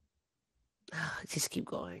it. Just keep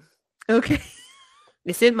going. Okay.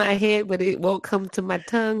 It's in my head, but it won't come to my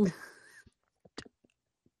tongue.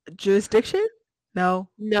 Jurisdiction? No.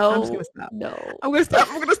 No. I'm just gonna stop. No. I'm gonna stop.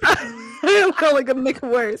 I'm only gonna make it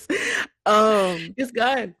worse. It's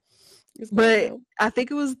gone. But I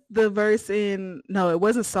think it was the verse it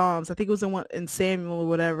wasn't Psalms. I think it was in Samuel or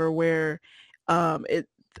whatever, where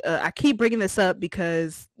I keep bringing this up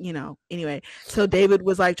because, you know, anyway, so David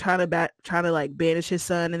was like trying to like banish his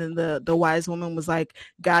son, and then the wise woman was like,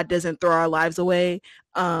 God doesn't throw our lives away,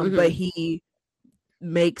 but he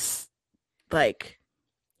makes, like,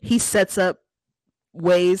 he sets up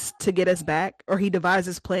ways to get us back, or he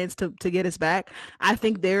devises plans to get us back. I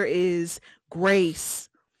think there is grace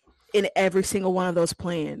in every single one of those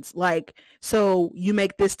plans. Like, so you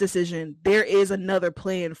make this decision, there is another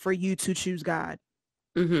plan for you to choose God.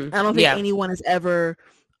 I don't think anyone is ever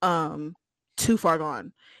too far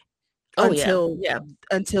gone until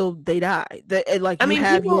they die. Like, you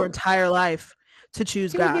have your entire life to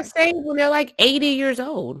choose God. People get saved when they're like 80 years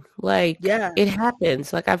old. Like, it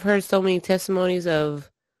happens. Like, I've heard so many testimonies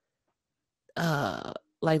of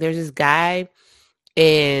like, there's this guy,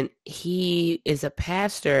 and he is a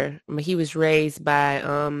pastor. I mean, he was raised by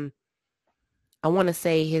I want to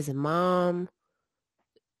say his mom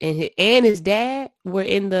and his dad were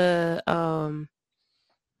in the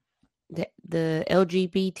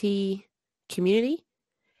LGBT community,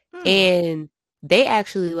 and they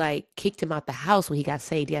actually like kicked him out the house when he got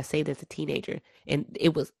saved. He got saved as a teenager, and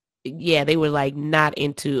it was they were like not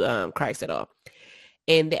into Christ at all.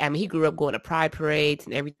 And I mean, he grew up going to pride parades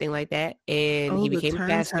and everything like that, and he became a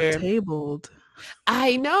pastor. Tabled.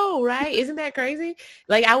 I know, right? Isn't that crazy?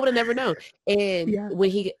 Like, I would have never known. And when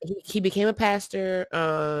he became a pastor,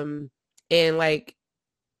 and like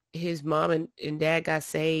his mom and dad got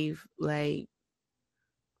saved, like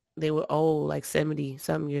they were old, like 70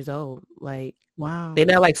 something years old. Like, wow, they're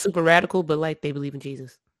not like super radical, but like they believe in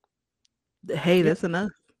Jesus. Hey, that's enough.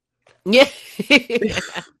 Yeah.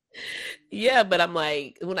 Yeah, but I'm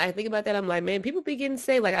like, when I think about that, I'm like, man, people be getting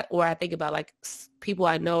saved. Like, or I think about like people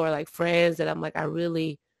I know or like friends that I'm like, I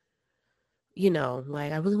really, you know,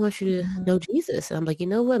 like, I really want you to know Jesus. And I'm like, you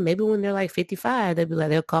know what? Maybe when they're like 55, they'll be like,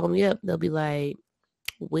 they'll call me up. They'll be like,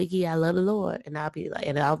 Wiggy, I love the Lord. And I'll be like,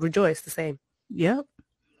 and I'll rejoice the same. Yep.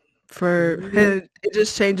 It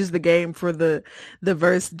just changes the game for the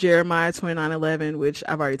verse Jeremiah 29:11, which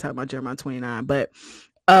I've already talked about Jeremiah 29, but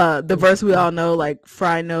the verse we all know, like, for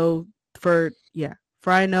I know the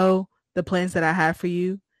plans that I have for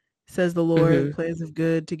you, says the Lord, plans of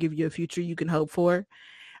good to give you a future you can hope for.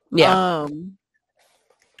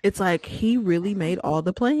 It's like he really made all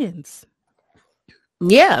the plans.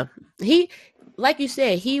 Yeah, he, like you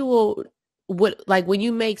said, he will, like when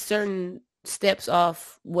you make certain steps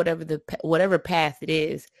off whatever path it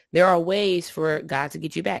is, there are ways for God to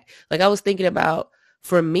get you back. Like, I was thinking about,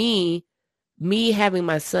 for me having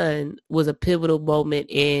my son was a pivotal moment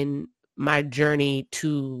in my journey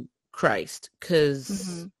to Christ,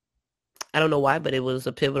 because I don't know why, but it was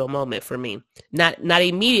a pivotal moment for me. Not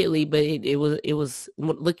immediately, but it was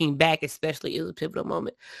looking back, especially, it was a pivotal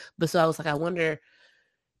moment. But so I was like, I wonder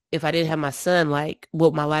if I didn't have my son, like,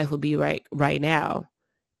 what my life would be right now.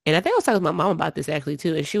 And I think I was talking to my mom about this actually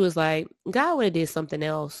too, and she was like, God would have did something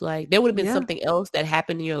else. Like, there would have been something else that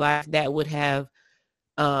happened in your life that would have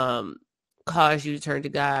caused you to turn to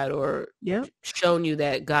God, or shown you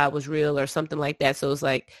that God was real, or something like that. So it's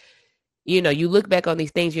like, you know, you look back on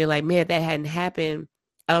these things, you're like, man, if that hadn't happened,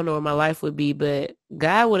 I don't know where my life would be, but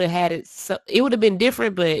God would have had it. So it would have been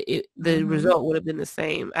different, but the result would have been the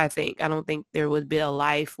same. I think. I don't think there would be a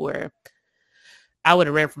life where I would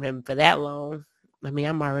have ran from him for that long. I mean,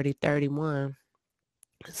 I'm already 31.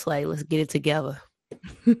 It's like, let's get it together.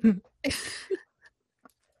 But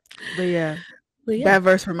yeah, that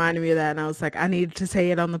verse reminded me of that, and I was like, I needed to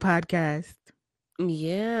say it on the podcast.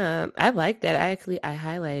 Yeah, I like that. I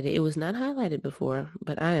highlighted it. It was not highlighted before,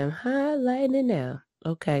 but I am highlighting it now.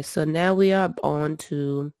 Okay, so now we are on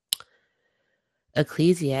to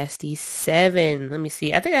Ecclesiastes 7. Let me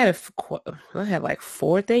see. I think I have like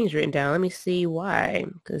 4 things written down. Let me see why.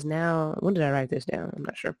 Because now, when did I write this down? I'm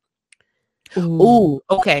not sure. Ooh,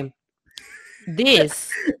 okay.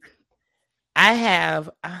 This, I have,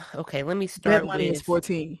 okay, let me start with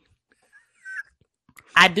 14.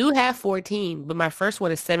 I do have 14, but my first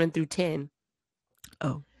one is 7 through 10.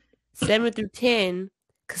 Oh. 7 through 10,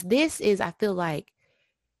 because this is, I feel like,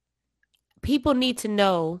 people need to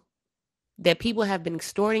know that people have been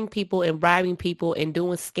extorting people and bribing people and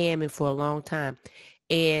doing scamming for a long time.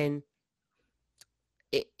 And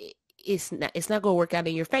it's not going to work out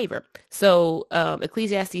in your favor. So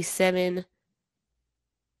Ecclesiastes 7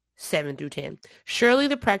 through 10. Surely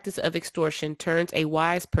the practice of extortion turns a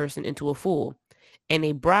wise person into a fool, and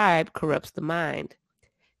a bribe corrupts the mind.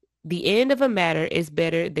 The end of a matter is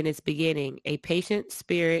better than its beginning. A patient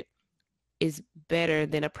spirit is better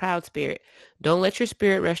than a proud spirit. Don't let your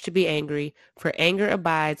spirit rush to be angry, for anger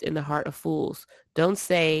abides in the heart of fools. Don't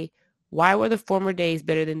say, Why were the former days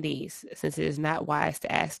better than these? Since it is not wise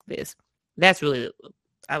to ask this. That's really,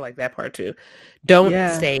 I like that part too. Don't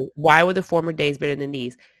say, why were the former days better than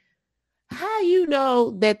these? How you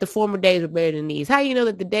know that the former days were better than these? How you know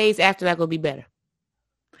that the days after not going to be better?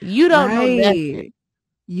 You don't know nothing.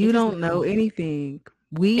 You don't know anything.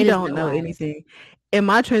 We don't know anything. In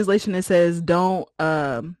my translation, it says, don't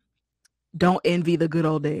envy the good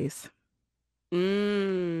old days.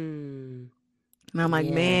 And I'm like,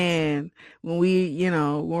 man, when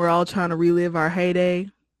we're all trying to relive our heyday.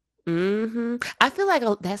 I feel like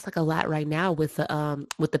that's like a lot right now with the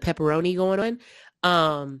pepperoni going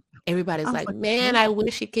on. Everybody's like, man, I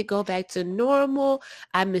wish it could go back to normal.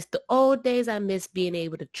 I miss the old days. I miss being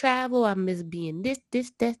able to travel. I miss being this,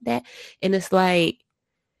 that. And it's like,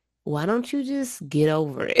 why don't you just get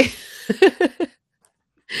over it?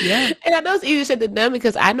 Yeah. And I know it's easier said than done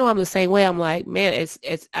because I know I'm the same way. I'm like, man, it's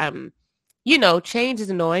change is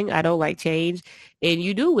annoying. I don't like change. And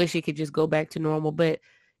you do wish it could just go back to normal, but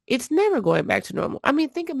it's never going back to normal. I mean,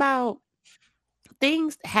 think about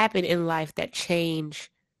things happen in life that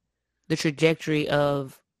change the trajectory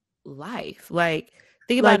of life. Like,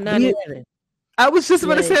 think about 9/11. I was just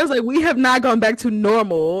about to say, I was like, we have not gone back to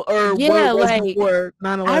normal or what it was before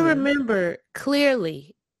 9/11. I remember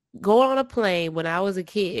clearly going on a plane when I was a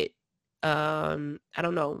kid. I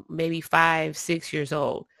don't know, maybe 5, 6 years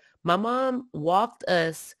old. My mom walked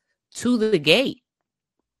us to the gate.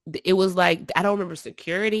 It was like, I don't remember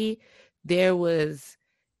security. It was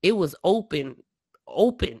open.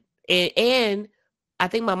 And I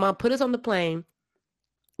think my mom put us on the plane.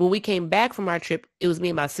 When we came back from our trip, it was me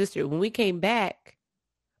and my sister. When we came back,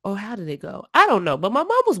 how did it go? I don't know. But my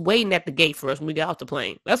mom was waiting at the gate for us when we got off the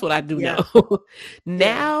plane. That's what I do know.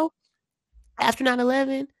 Now, after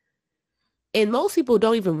 9/11, and most people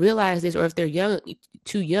don't even realize this, or if they're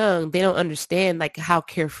too young, they don't understand like how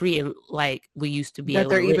carefree and like we used to be. That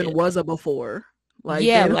there even was a before. Like,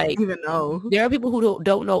 they don't even know. There are people who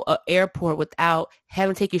don't know an airport without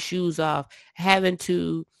having to take your shoes off, having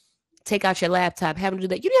to take out your laptop, having to do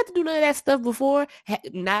that. You didn't have to do none of that stuff before.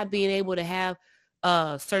 Not being able to have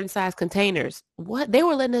certain size containers. What they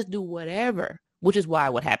were letting us do whatever, which is why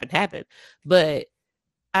what happened. But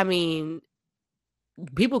I mean,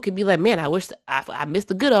 people can be like, man, I wish I missed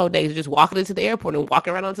the good old days of just walking into the airport and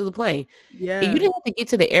walking right onto the plane. Yeah. And you didn't have to get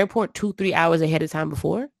to the airport 2-3 hours ahead of time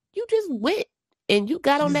before. You just went and you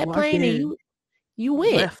got on that plane and you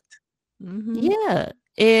went. Left. Yeah.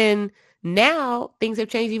 And now things have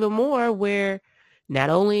changed even more where not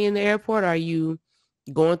only in the airport are you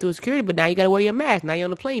going through security, but now you got to wear your mask. Now you're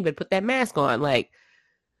on the plane, but put that mask on. Like,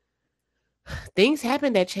 things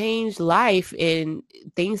happen that change life, and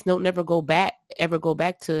things don't ever go back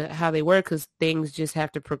to how they were because things just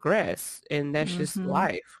have to progress, and that's just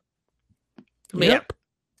life. But yeah.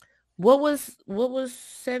 What was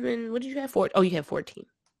 7? What did you have? 4? Oh, you have 14.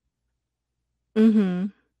 Oh,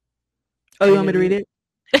 you want me to read it?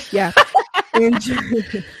 Yeah.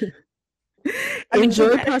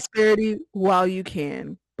 Enjoy prosperity while you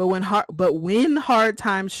can, but when hard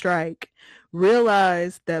times strike,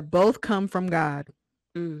 realize that both come from God.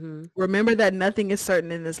 Remember that nothing is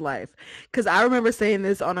certain in this life. Because I remember saying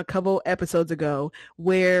this on a couple episodes ago,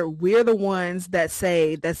 where we're the ones that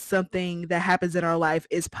say that something that happens in our life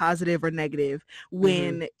is positive or negative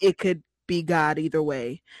when it could be God either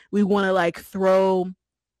way. We want to like throw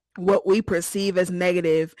what we perceive as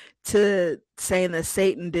negative to saying that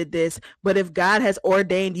Satan did this. But if God has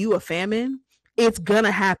ordained you a famine, it's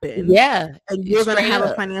gonna happen. Yeah. And you're gonna have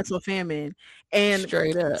a financial famine. And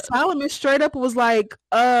straight up, Solomon straight up was like,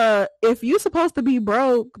 if you're supposed to be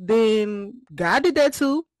broke, then God did that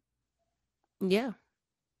too. Yeah.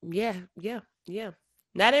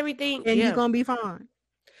 Not everything. And you're gonna be fine.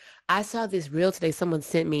 I saw this reel today someone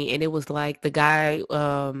sent me, and it was like the guy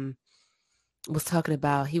was talking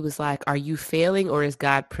about, he was like, are you failing or is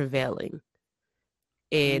God prevailing?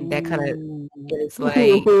 And that kind of, it's like,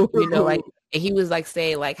 like, and he was like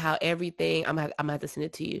saying like how everything, I'm gonna have to send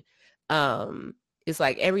it to you. It's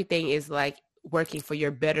like everything is like working for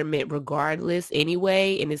your betterment regardless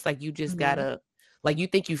anyway. And it's like, you just gotta, like, you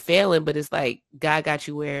think you failing, but it's like, God got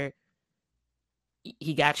you where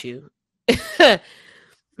he got you.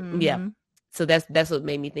 Yeah. So that's what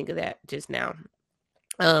made me think of that just now.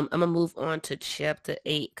 I'm gonna move on to chapter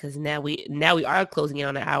 8 because now we are closing in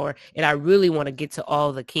on an hour, and I really want to get to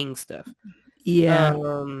all the king stuff. Yeah.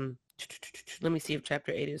 Let me see if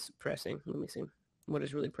chapter 8 is pressing. Let me see what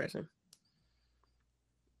is really pressing.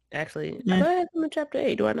 Actually, I have them in chapter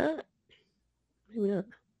 8. Do I not? Maybe not.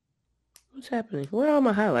 What's happening? Where are all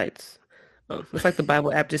my highlights? Oh, it's like the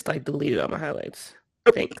Bible app just like deleted all my highlights.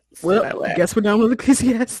 Thanks. Well, I guess we're done with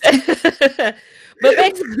Ecclesiastes. But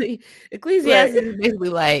basically, Ecclesiastes Right. is basically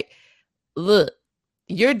like, look,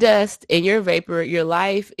 your dust and your vapor, your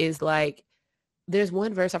life is like, there's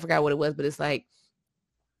one verse, I forgot what it was, but it's like,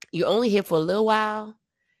 you're only here for a little while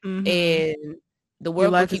and the Your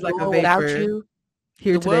world gonna life is keep like a going without vapor. you.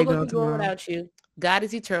 Here The today, world gonna gone keep going tomorrow. without you. God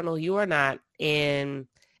is eternal. You are not. And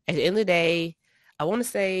at the end of the day, I want to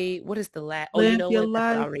say, what is the last? Oh, you Live know your what?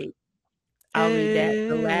 That's what life. I'll read that.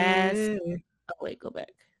 The last. Hey. Oh, wait, go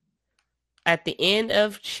back. At the end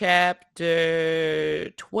of chapter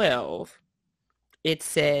 12, it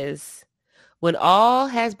says, when all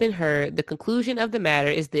has been heard, the conclusion of the matter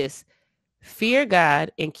is this: fear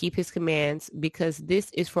God and keep his commands, because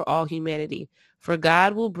this is for all humanity. For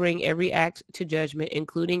God will bring every act to judgment,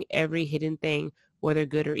 including every hidden thing, whether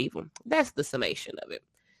good or evil. That's the summation of it.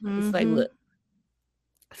 It's like, look,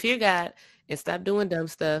 fear God and stop doing dumb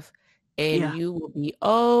stuff, and you will be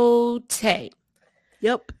okay.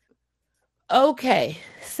 Yep. Okay,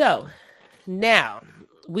 so now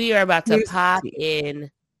we are about to pop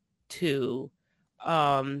in to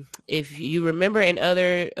if you remember in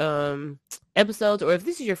other episodes, or if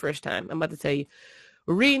this is your first time, I'm about to tell you,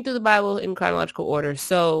 we're reading through the Bible in chronological order.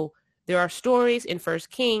 So there are stories in First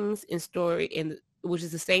Kings and which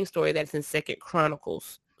is the same story that's in Second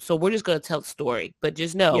Chronicles. So we're just going to tell the story, but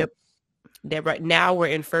just know that right now we're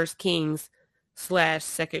in First Kings /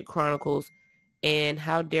 Second Chronicles. And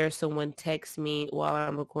how dare someone text me while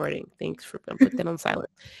I'm recording? Thanks for put that on silent.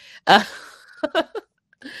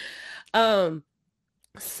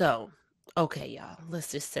 So, okay, y'all,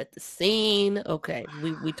 let's just set the scene. Okay,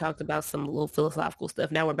 we talked about some little philosophical stuff.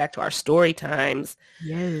 Now we're back to our story times.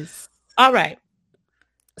 Yes. All right.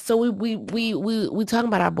 So we talking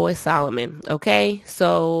about our boy Solomon. Okay,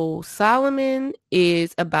 so Solomon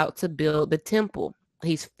is about to build the temple.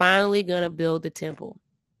 He's finally gonna build the temple.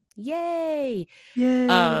 Yay!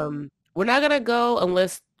 We're not gonna go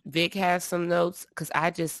unless Vic has some notes,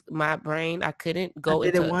 because my brain, I couldn't go I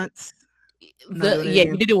did into it once.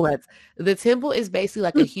 you did it once. The temple is basically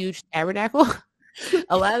like a huge tabernacle.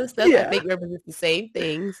 A lot of the stuff I think represents the same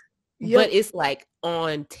things, but it's like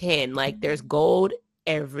on 10. Like there's gold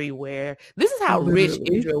everywhere. This is how rich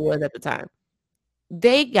Israel was at the time.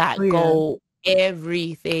 They got gold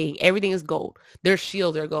everything. Everything is gold. Their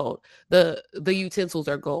shields are gold. The utensils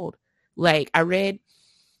are gold. Like I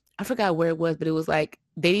forgot where it was, but it was like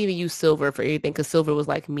they didn't even use silver for anything because silver was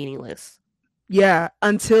like meaningless. Yeah,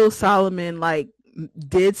 until Solomon like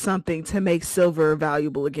did something to make silver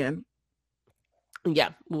valuable again.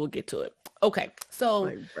 Yeah, we'll get to it. Okay,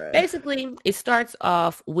 so basically it starts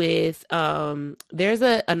off with there's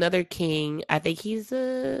another king. I think he's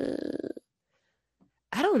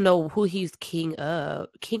I don't know who he's king of.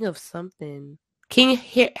 King of something. King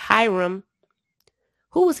Hiram.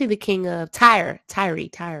 Who was he the king of? Tyre. Tyre.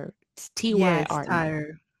 Tyre.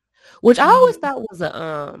 Tyre. Which I always thought was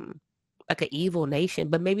a like an evil nation,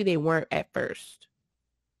 but maybe they weren't at first.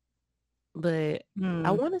 But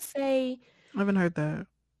I want to say I haven't heard that.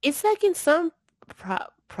 It's like in some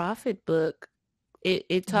prophet book.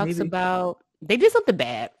 It talks about they did something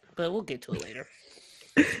bad, but we'll get to it later.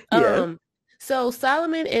 So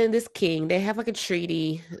Solomon and this king, they have like a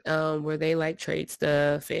treaty where they like trade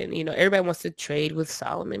stuff, and everybody wants to trade with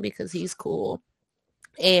Solomon because he's cool.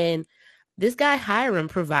 And this guy Hiram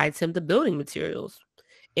provides him the building materials,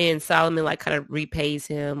 and Solomon like kind of repays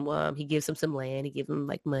him. He gives him some land, he gives him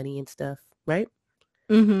like money and stuff, right?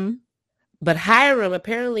 But Hiram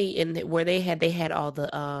apparently where they had all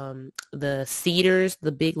the cedars,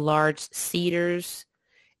 the big large cedars,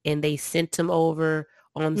 and they sent him over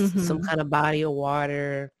on some kind of body of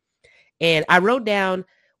water. And I wrote down,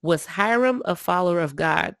 was Hiram a follower of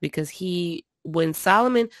God? Because when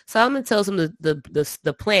Solomon tells him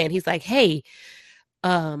the plan, he's like, hey,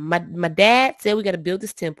 my dad said we got to build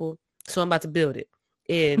this temple, so I'm about to build it.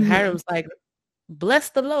 And Hiram's like, bless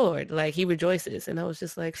the Lord, like he rejoices. And I was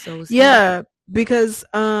just like, so because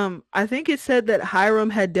I think it said that Hiram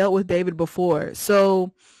had dealt with David before,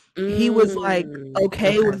 so he was like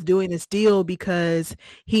okay with doing this deal because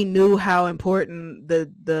he knew how important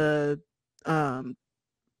the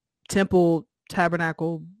temple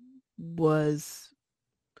tabernacle was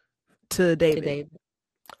to David.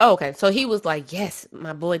 Oh, okay, so he was like, yes,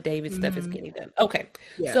 my boy David's stuff is getting done. Okay,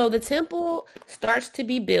 so the temple starts to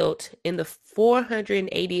be built in the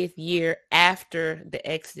 480th year after the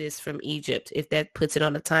Exodus from Egypt, if that puts it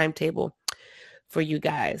on a timetable for you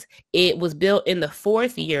guys. It was built in the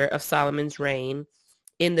 4th year of Solomon's reign.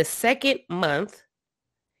 In the 2nd month,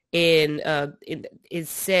 it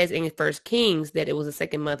says in First Kings that it was the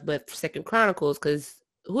 2nd month, but Second Chronicles, because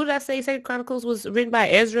who did I say Second Chronicles was written by?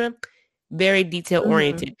 Ezra. Very detail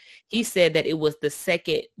oriented. Mm-hmm. He said that it was the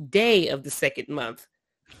second day of the second month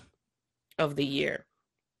of the year.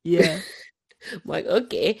 Yeah. I'm like,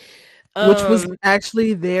 okay. Which was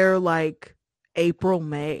actually there like April,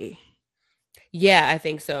 May. Yeah, I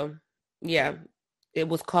think so. Yeah. It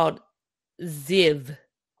was called Ziv.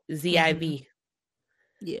 Z-I-V.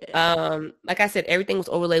 Yeah. Like I said, everything was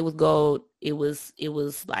overlaid with gold. It was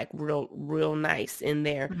like real nice in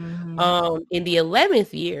there. Mm-hmm. In the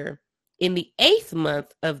 11th year, in the 8th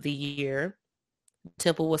month of the year,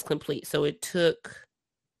 temple was complete. So it took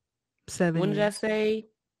 7 when years. did I say?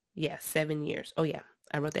 Yeah, 7 years. Oh yeah,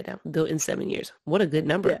 I wrote that down. Built in 7 years. What a good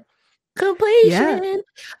number. Yeah. Completion.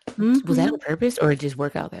 Yeah. Was that on Mm-hmm. purpose or it just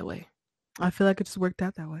worked out that way? I feel like it just worked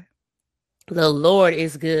out that way. The Lord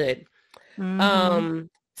is good. Mm-hmm.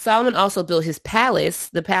 Solomon also built his palace.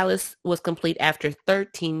 The palace was complete after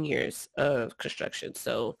 13 years of construction.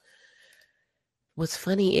 So what's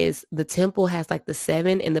funny is the temple has like the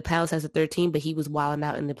 7 and the palace has a 13, but he was wilding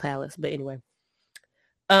out in the palace. But anyway.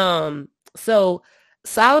 So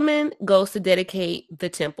Solomon goes to dedicate the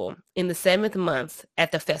temple in the 7th month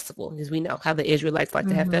at the festival, as we know how the Israelites like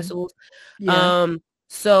to have festivals. Yeah.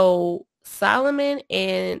 So Solomon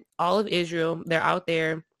and all of Israel, they're out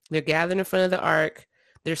there, they're gathered in front of the ark.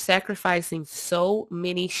 They're sacrificing so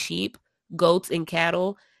many sheep, goats, and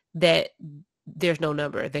cattle that there's no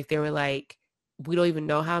number. Like they were like, we don't even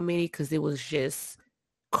know how many because it was just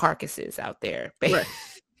carcasses out there, Right.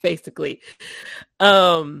 basically.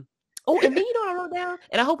 Oh, and then you know what I wrote down?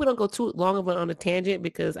 And I hope we don't go too long of on a tangent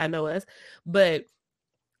because I know us, but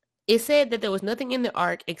it said that there was nothing in the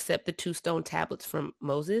ark except the 2 stone tablets from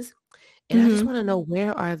Moses. And I just want to know,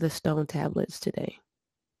 where are the stone tablets today?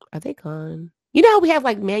 Are they gone? You know how we have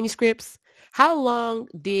like manuscripts? How long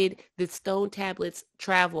did the stone tablets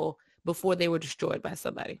travel before they were destroyed by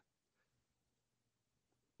somebody?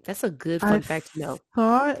 That's a good fun fact to know.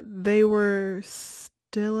 Thought they were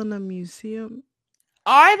still in a museum.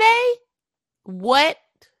 Are they? What?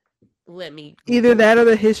 Let me Either that or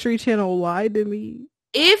the History Channel lied to me.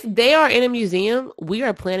 If they are in a museum, we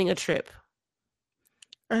are planning a trip.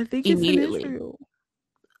 I think immediately. It's in Israel.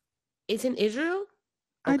 It's in Israel?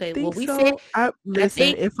 Okay, I think well, we so. said,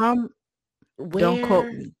 listen, if I'm, don't quote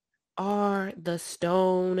me. Are the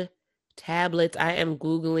stone tablets? I am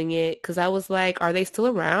Googling it because I was like, are they still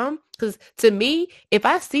around? Because to me, if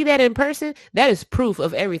I see that in person, that is proof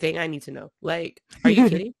of everything I need to know. Like, are you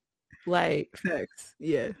kidding? Like, facts.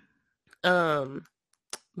 Yeah.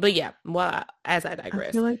 But yeah, well, as I digress.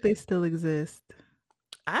 I feel like they still exist.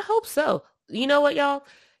 I hope so. You know what, y'all?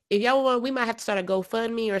 If y'all want, we might have to start a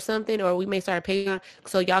GoFundMe or something, or we may start a Patreon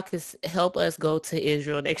so y'all can help us go to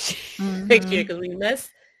Israel next year. Next year, because we must.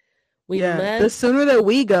 The sooner that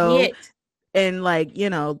we go and like, you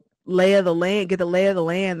know, get the lay of the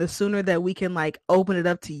land, the sooner that we can like open it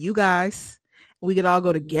up to you guys. We could all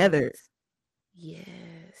go together.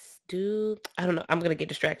 Yes, dude. I don't know. I'm gonna get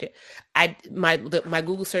distracted. My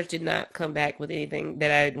Google search did not come back with anything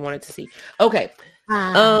that I wanted to see. Okay.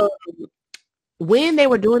 When they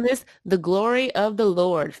were doing this, the glory of the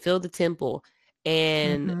Lord filled the temple.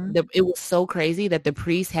 And it was so crazy that the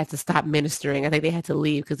priests had to stop ministering. I think they had to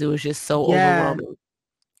leave because it was just so overwhelming.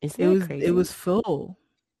 Isn't that crazy? It was full.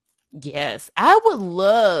 Yes. I would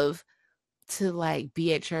love to like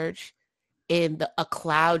be at church and a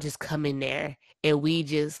cloud just come in there and we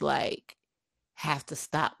just like have to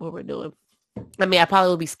stop what we're doing. I mean, I probably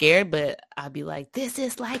would be scared, but I'd be like, this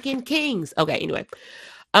is like in Kings. Okay, anyway.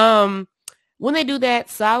 When they do that,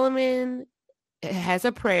 Solomon has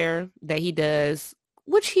a prayer that he does,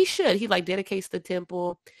 which he should. He like dedicates the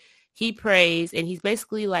temple. He prays, and he's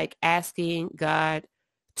basically like asking God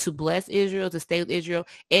to bless Israel, to stay with Israel.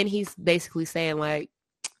 And he's basically saying like,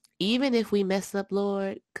 even if we mess up,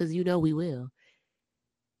 Lord, because you know we will.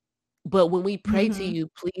 But when we pray to you,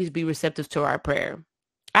 please be receptive to our prayer.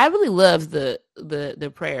 I really love the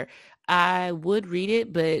prayer. I would read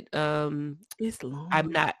it, but it's long.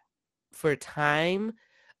 I'm not for time.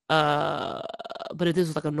 But if this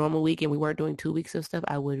was like a normal week and we weren't doing 2 weeks of stuff,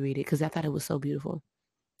 I would read it because I thought it was so beautiful.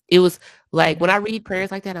 It was like when I read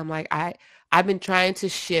prayers like that, I'm like, I've been trying to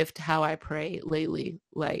shift how I pray lately,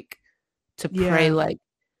 like to pray like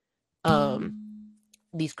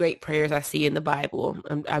these great prayers I see in the Bible.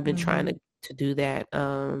 I've been trying to do that.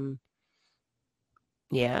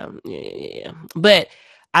 Yeah. But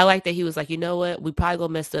I like that he was like, you know what? We probably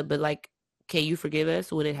gonna mess up, but like, can you forgive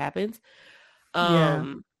us when it happens?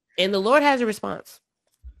 And the Lord has a response.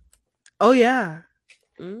 Oh yeah.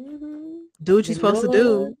 Do what you're supposed to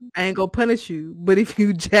do. I ain't gonna punish you. But if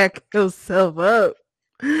you jack yourself up,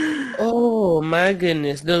 Oh my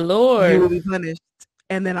goodness. The You will Lord. be punished,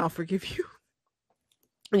 and then I'll forgive you.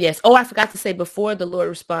 Yes. Oh, I forgot to say before the Lord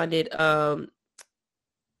responded,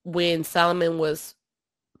 when Solomon was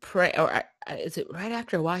pray or is it right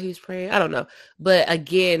after while he was praying? I don't know. But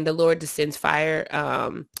again, the Lord descends fire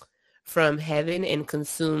from heaven and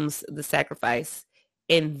consumes the sacrifice.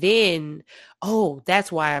 And then, oh,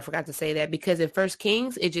 that's why I forgot to say that, because in First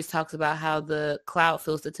Kings, it just talks about how the cloud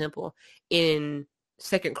fills the temple. In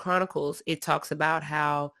Second Chronicles, it talks about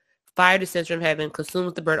how fire descends from heaven,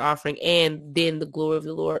 consumes the burnt offering, and then the glory of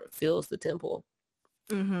the Lord fills the temple.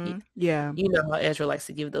 Mm-hmm. Yeah. You know how Ezra likes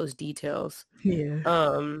to give those details. Yeah.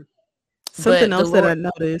 Um, Something but the else that Lord, I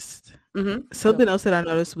noticed. go. Something else that I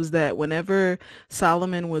noticed was that whenever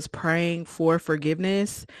Solomon was praying for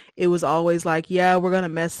forgiveness, it was always like, yeah, we're going to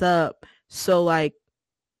mess up. So like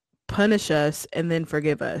punish us and then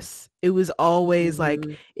forgive us. It was always like,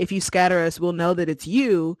 Mhm. if you scatter us, we'll know that it's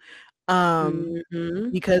you.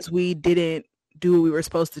 Mhm. Because we didn't do what we were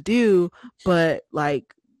supposed to do, but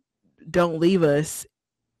like, don't leave us,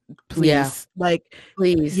 Yeah. please. Like,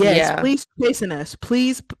 Please. yes, Yeah. please chasten us.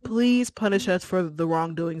 Please punish us for the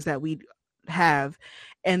wrongdoings that we have.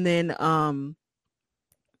 And then,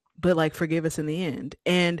 but like forgive us in the end.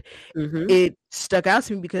 And Mhm. it stuck out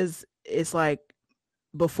to me because it's like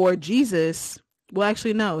before Jesus, well,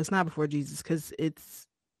 actually, no, it's not before Jesus because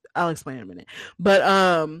I'll explain in a minute. But,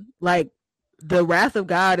 like the wrath of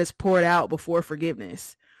God is poured out before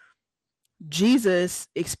forgiveness. Jesus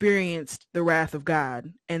experienced the wrath of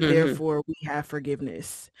God, and Mhm. therefore we have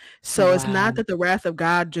forgiveness. So it's not Wow. that the wrath of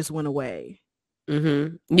God just went away.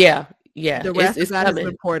 Mhm. Yeah. Yeah. The It's wrath of it's God has been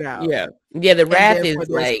coming. poured out, Yeah. Yeah. The and wrath therefore is there's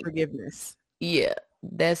like, forgiveness. yeah,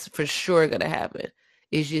 that's for sure gonna happen.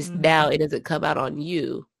 It's just Hmm. now it doesn't come out on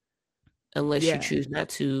you unless you Yeah. choose not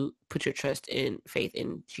to put your trust in faith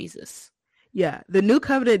in Jesus. Yeah. The new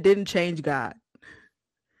covenant didn't change God.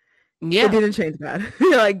 It Yeah. didn't change God.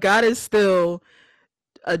 Like God is still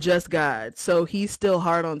a just God. So he's still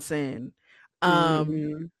hard on sin. Um,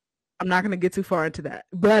 Mhm. I'm not gonna get too far into that.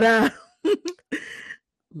 But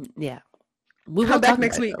Yeah. We will come back talk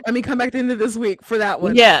next about it week. though. I mean come back to the end of this week for that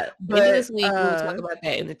one. Yeah. End of But this week we will talk about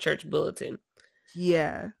that in the church bulletin.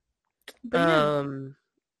 yeah. But yeah. Um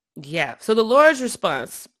yeah. So the Lord's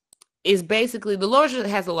response is basically, the Lord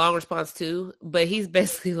has a long response too, but he's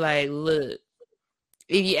basically like, look,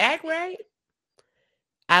 if you act right,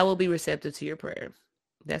 I will be receptive to your prayer.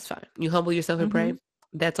 That's fine. You humble yourself and pray.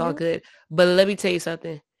 Mm-hmm. That's all Yeah. good. But let me tell you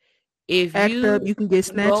something. If Act up, you you can get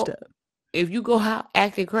snatched go, up. if you go out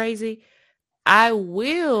acting crazy, I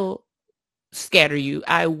will scatter you.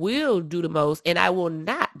 I will do the most, and I will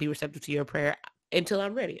not be receptive to your prayer until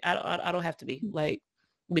I'm ready. I don't have to be like,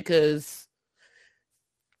 because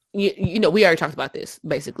you know, we already talked about this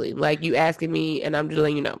basically. Like you asking me, and I'm just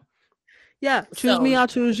letting you know. Yeah, choose me, So I'll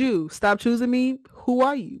choose you. Stop choosing me. Who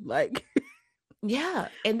are you? Like yeah,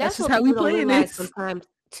 and that's that's just what how we people don't playing realize this. sometimes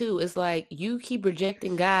too. It's like you keep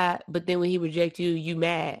rejecting God, but then when He rejects you, you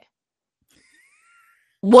mad.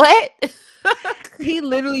 What? He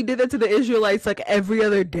literally did that to the Israelites like every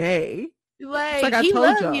other day. It's like Like I He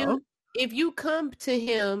told love you. y'all. If you come to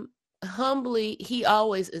Him humbly, He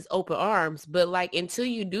always is open arms. But like until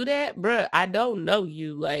you do that, bruh, I don't know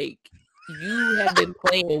you. Like you have been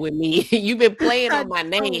playing with me. You've been playing I on my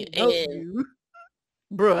name, don't know and you.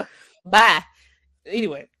 bruh, bye.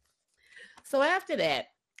 Anyway. So after that,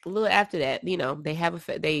 a little after that, you know, they have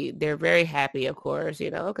they're very happy, of course,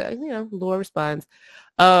 you know, okay, you know, Lord responds.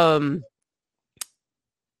 Um,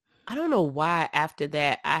 I don't know why after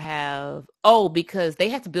that I have, oh, because they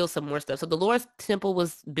had to build some more stuff. So the Lord's temple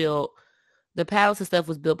was built, the palace and stuff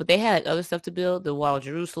was built, but they had like other stuff to build, the wall of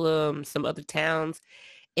Jerusalem, some other towns.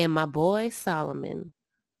 And my boy Solomon,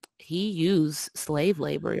 he used slave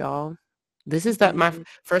labor, y'all. This is my Mm.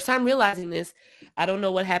 first time realizing this. I don't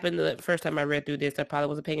know what happened the first time I read through this. I probably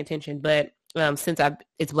wasn't paying attention, but since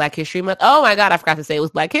it's Black History Month. Oh my God, I forgot to say it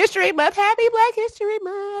was Black History Month. Happy Black History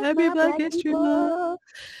Month, Happy my Black Black History Month.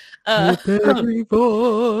 people. Lift every It,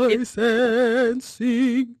 voice and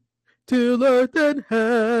sing till earth and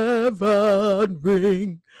heaven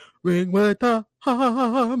ring. Ring with the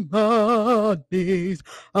harmonies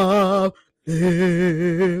of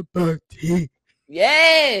liberty.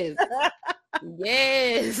 yes,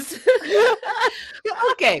 yes.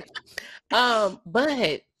 Okay.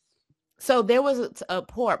 But so there was a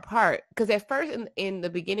poor part because at first in the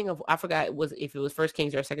beginning of, I forgot it was if it was First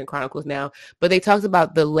Kings or Second Chronicles now, but they talked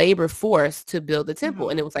about the labor force to build the temple,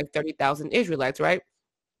 and Mhm, it was like 30,000 Israelites, right?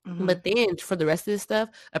 mhm, But then for the rest of this stuff,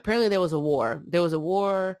 apparently there was a war. There was a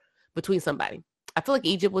war between somebody. I feel like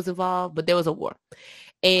Egypt was involved, but there was a war.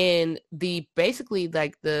 And basically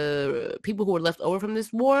like the people who were left over from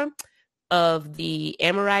this war of the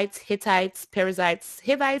Amorites, Hittites, Perizzites,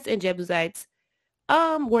 Hivites, and Jebusites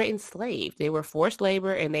were enslaved. They were forced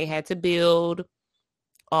labor and they had to build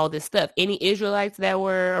all this stuff. Any Israelites that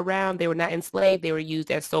were around, they were not enslaved. They were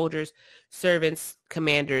used as soldiers, servants,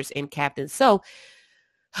 commanders, and captains. So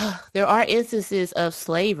there are instances of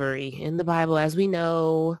slavery in the Bible, as we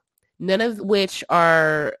know, none of which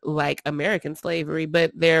are like American slavery,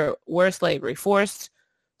 but there were slavery. Forced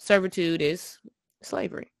servitude is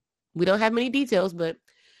slavery. We don't have many details, but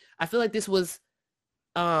I feel like this was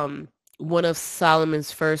one of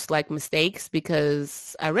Solomon's first like mistakes,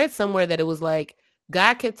 because I read somewhere that it was like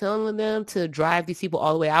God kept telling them to drive these people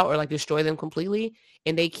all the way out or like destroy them completely,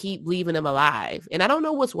 and they keep leaving them alive. And I don't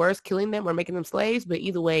know what's worse, killing them or making them slaves, but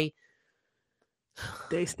either way,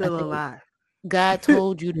 they still alive. God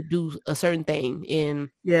told you to do a certain thing, and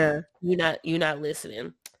yeah, you're not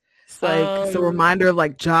listening. It's like it's a reminder of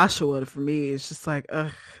like Joshua for me. It's just like,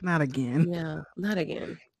 not again. Yeah, not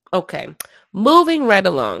again. Okay, moving right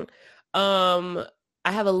along. I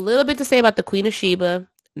have a little bit to say about the Queen of Sheba.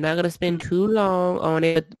 I'm not gonna spend too long on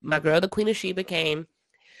it. My girl, the Queen of Sheba, came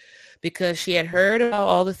because she had heard about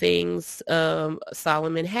all the things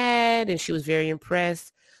Solomon had, and she was very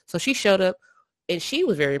impressed. So she showed up, and she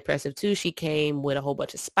was very impressive too. She came with a whole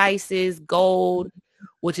bunch of spices, gold,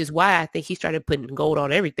 which is why I think he started putting gold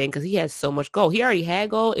on everything, because he has so much gold. He already had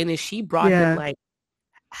gold, and then she brought him like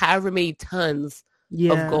however many tons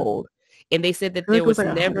of gold. And they said that there was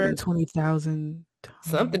like never 20,000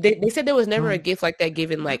 something. They said there was never a gift like that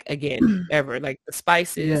given like again ever, like the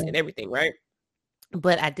spices and everything, right?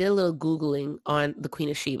 But I did a little Googling on the Queen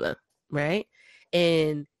of Sheba, right?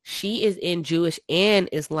 And she is in Jewish and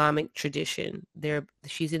Islamic tradition.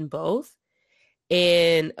 She's in both.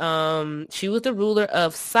 And she was the ruler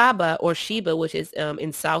of Saba or Sheba, which is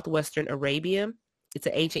in southwestern Arabia. It's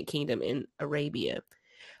an ancient kingdom in Arabia.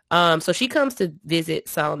 So she comes to visit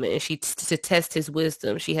Solomon, and to test his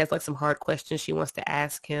wisdom. She has like some hard questions she wants to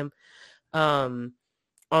ask him.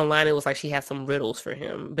 Online, it was like she had some riddles for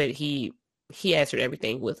him, but he answered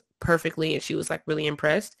everything with perfectly, and she was like really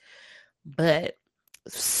impressed. But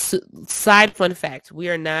side fun fact, we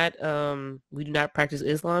do not practice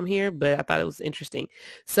Islam here, but I thought it was interesting.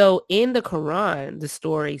 So in the Quran, the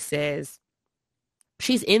story says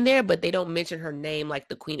she's in there, but they don't mention her name like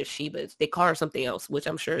the Queen of Sheba. They call her something else, which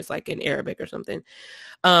I'm sure is like in Arabic or something.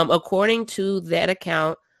 According to the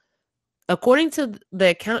account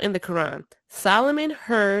in the Quran, Solomon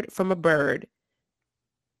heard from a bird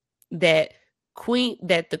that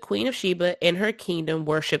the Queen of Sheba and her kingdom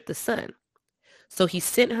worship the sun. So he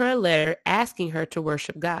sent her a letter asking her to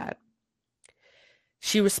worship God.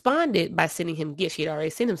 She responded by sending him gifts. She had already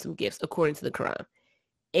sent him some gifts, according to the Quran.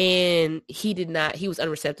 And he was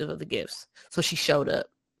unreceptive of the gifts. So she showed up.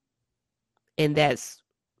 And that's,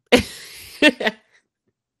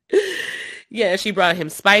 yeah, she brought him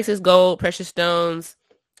spices, gold, precious stones.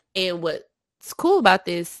 And what's cool about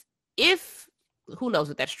this, who knows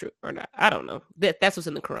if that's true or not, I don't know. That's what's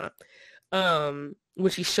in the Quran.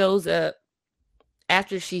 When she shows up,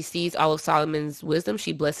 after she sees all of Solomon's wisdom,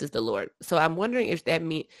 she blesses the Lord. So I'm wondering if that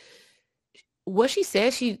means what she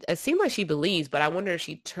says. It seemed like she believes, but I wonder if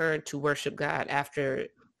she turned to worship God after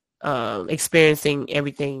experiencing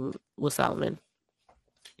everything with Solomon.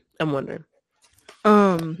 I'm wondering.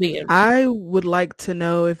 Yeah. I would like to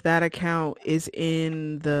know if that account is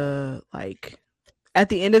in the at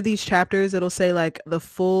the end of these chapters. It'll say like the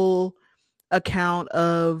full account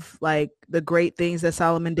of like the great things that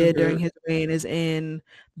Solomon did during his reign is in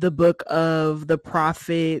the book of the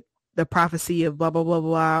prophecy of blah blah blah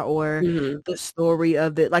blah, or the story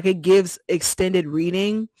of it. Like it gives extended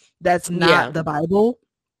reading that's not the Bible.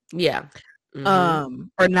 Yeah.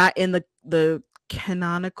 Or not in the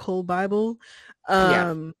canonical Bible.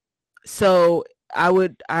 So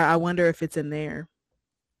I wonder if it's in there,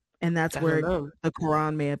 and that's where the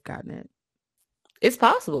Quran may have gotten it. It's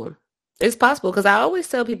possible. It's possible, because I always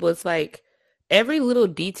tell people it's like every little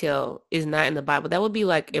detail is not in the Bible. That would be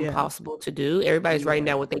like impossible to do. Everybody's writing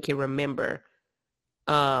down what they can remember,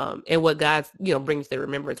 and what God brings to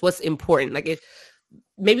remembrance. What's important? Like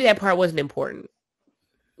maybe that part wasn't important,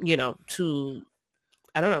 to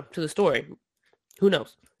I don't know, to the story. Who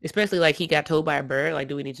knows? Especially like he got told by a bird. Like,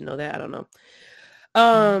 do we need to know that? I don't know.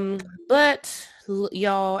 But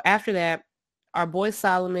y'all, after that, our boy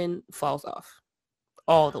Solomon falls off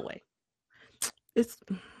all the way.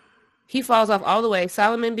 He falls off all the way.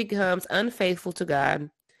 Solomon becomes unfaithful to God.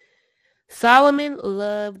 Solomon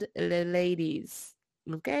loved the ladies.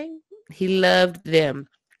 Okay? He loved them.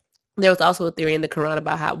 There was also a theory in the Quran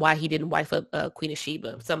about why he didn't wife up Queen of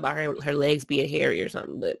Sheba. Something about her legs being hairy or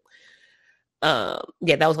something. But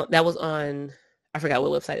yeah, that was on, I forgot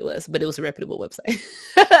what website it was, but it was a reputable website.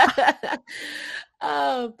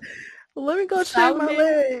 Let me go shave my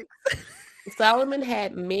legs. Solomon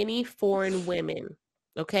had many foreign women.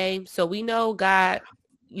 Okay, so we know God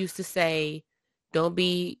used to say, "Don't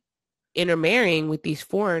be intermarrying with these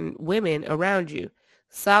foreign women around you."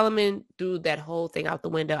 Solomon threw that whole thing out the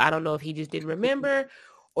window. I don't know if he just didn't remember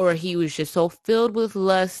or he was just so filled with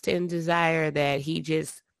lust and desire that he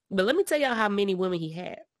just, but let me tell y'all how many women he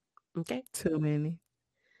had. Okay. Too many.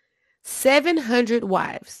 700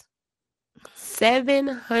 wives.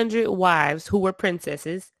 700 wives who were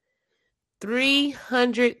princesses.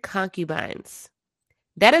 300 concubines.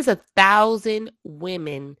 That is 1,000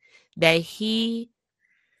 women that he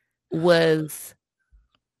was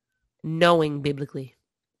knowing biblically.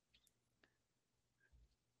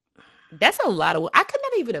 That's a lot of. I could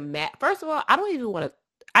not even imagine. First of all, I don't even want to.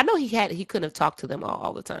 I know he couldn't have talked to them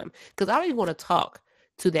all the time because I don't even want to talk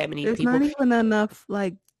to that many There's people. Not even enough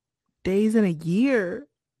like days in a year.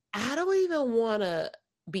 I don't even want to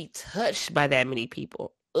be touched by that many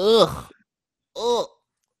people. Ugh.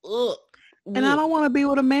 And I don't want to be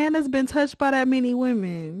with a man that's been touched by that many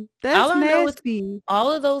women. That's all nasty.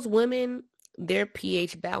 All of those women, their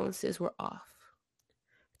pH balances were off.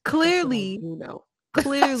 Clearly. You know.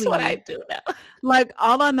 Clearly. That's what I do now. Like,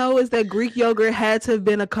 all I know is that Greek yogurt had to have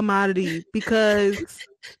been a commodity because...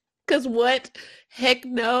 Because what? Heck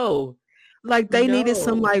no. Like, they needed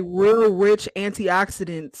some, like, real rich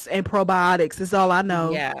antioxidants and probiotics. That's all I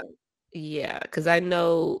know. Yeah. Because I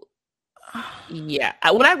know... Yeah.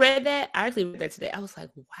 When I read that, I actually read that today. I was like,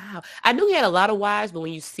 wow. I knew he had a lot of wives, but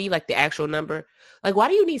when you see, like, the actual number, like, why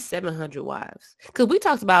do you need 700 wives? Because we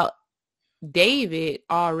talked about David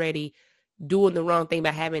already doing the wrong thing by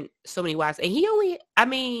having so many wives. And he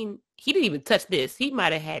didn't even touch this. He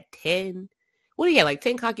might have had 10. What do you have, like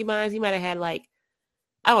 10 concubines? He might have had like,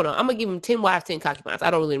 I don't know. I'm going to give him 10 wives, 10 concubines. I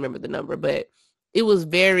don't really remember the number, but it was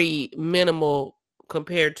very minimal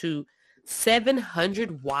compared to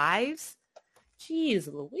 700 wives.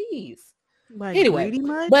 Jeez Louise. Like, anyway,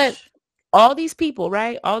 but all these people,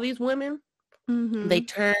 right? All these women, they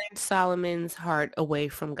turned Solomon's heart away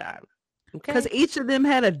from God. Okay. Because each of them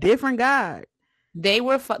had a different god. They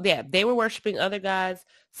were worshiping other gods.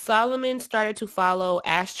 Solomon started to follow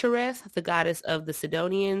Ashtoreth, the goddess of the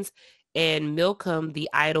Sidonians, and Milcom, the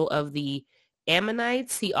idol of the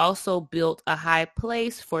Ammonites. He also built a high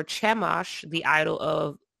place for Chemosh, the idol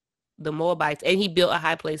of the Moabites, and he built a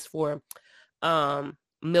high place for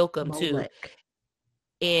Milcom too.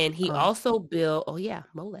 And he also built,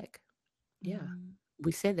 Molech. Yeah,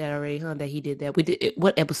 we said that already, huh? That he did that. We did.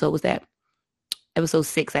 What episode was that? Episode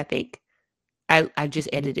 6, I think. I just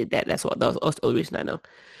edited that. That was the only reason I know.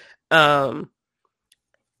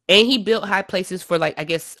 And he built high places for, like, I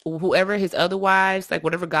guess whoever his other wives, like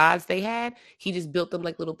whatever gods they had, he just built them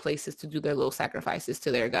like little places to do their little sacrifices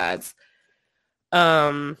to their gods.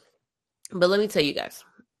 But let me tell you guys.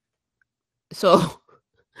 So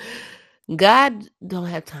God don't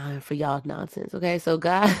have time for y'all nonsense. Okay, so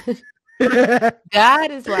God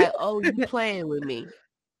is like, oh, you playing with me.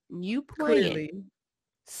 You playing. Clearly.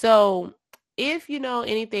 So if you know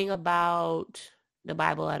anything about the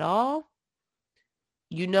Bible at all,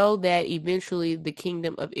 you know that eventually the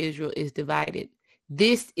kingdom of Israel is divided.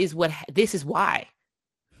 This is why.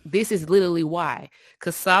 This is literally why.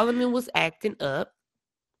 Because Solomon was acting up.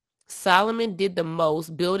 Solomon did the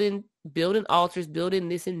most, building altars, building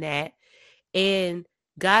this and that. And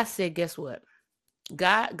God said, guess what?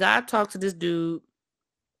 God talked to this dude,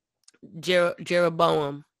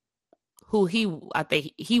 Jeroboam, who I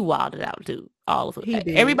think he wilded out too. All of them.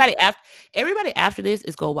 Everybody after this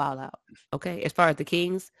is go wild out. Okay, as far as the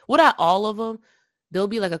kings, not all of them. There'll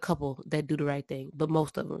be like a couple that do the right thing, but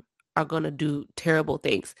most of them are gonna do terrible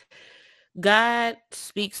things. God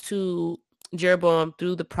speaks to Jeroboam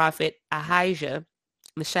through the prophet Ahijah,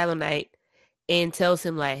 the Shilonite, and tells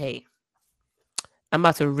him like, "Hey, I'm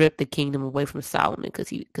about to rip the kingdom away from Solomon because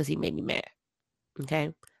he made me mad.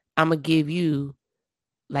 Okay, I'm gonna give you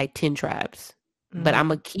like 10 tribes, but I'm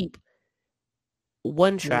gonna keep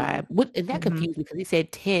one tribe." And that confused me because he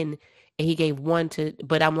said 10 and he gave one to,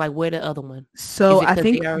 but I'm like, where the other one? So I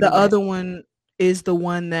think the other one is the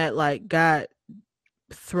one that like got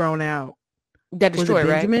thrown out. That destroyed,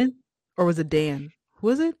 was it Benjamin? Right? Or was it Dan? Who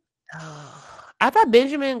was it? I thought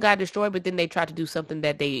Benjamin got destroyed, but then they tried to do something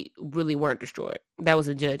that they really weren't destroyed. That was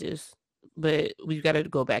the judges. But we've got to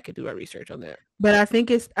go back and do our research on that. But I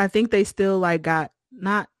think they still like got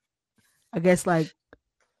not, I guess like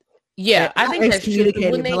Yeah, I Not think that's true.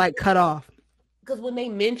 excommunicated, but like cut off. Because when they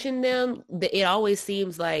mention them, it always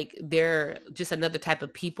seems like they're just another type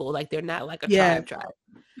of people. Like they're not like a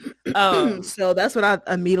tribe. So that's what I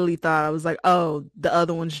immediately thought. I was like, oh, the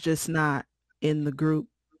other one's just not in the group.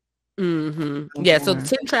 Mm-hmm. Yeah, so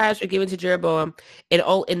 10 tribes are given to Jeroboam, and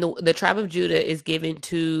the tribe of Judah is given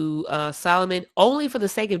to Solomon only for the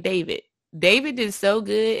sake of David. David did so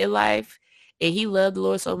good in life, and he loved the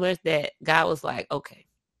Lord so much that God was like, okay.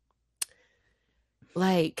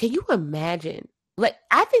 Like, can you imagine? Like,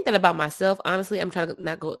 I think that about myself, honestly. I'm trying to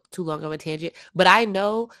not go too long on a tangent, but I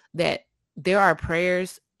know that there are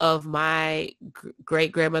prayers of my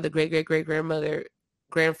great-grandmother, great-great-great-grandmother,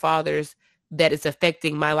 grandfathers that is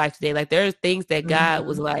affecting my life today. Like, there's things that God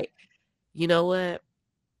was like, you know what?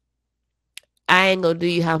 I ain't gonna do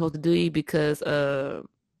you how I'm supposed to do you because,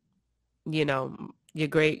 you know, your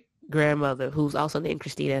great-grandmother, who's also named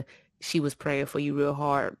Christina, she was praying for you real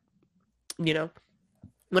hard, you know?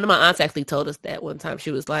 One of my aunts actually told us that one time.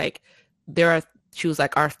 She was like,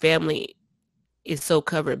 our family is so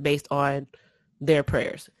covered based on their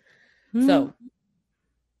prayers. So,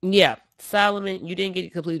 yeah, Solomon, you didn't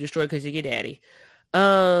get completely destroyed because of your daddy.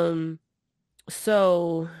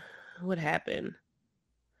 So what happened?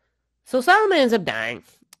 So Solomon ends up dying.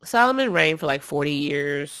 Solomon reigned for like 40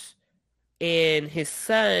 years, and his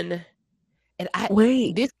son, and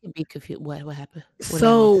this could be confused. What happened?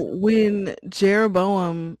 When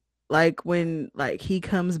Jeroboam, when he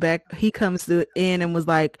comes in and was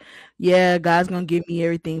like, yeah, God's gonna give me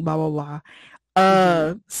everything, blah blah blah.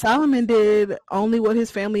 Solomon did only what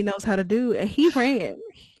his family knows how to do, and he ran.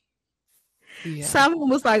 Yeah. Solomon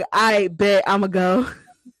was like, I bet I'ma go.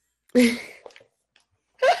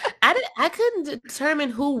 I couldn't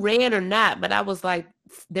determine who ran or not, but I was like,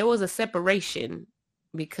 there was a separation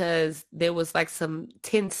because there was like some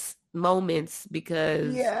tense moments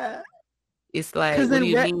because it's like, what do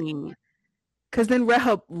you mean? Because then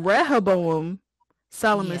Rehoboam,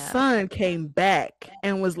 Solomon's son, came back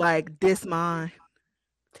and was like, this mine.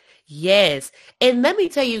 Yes. And let me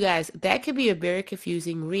tell you guys, that could be a very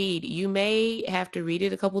confusing read. You may have to read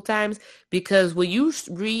it a couple times because when you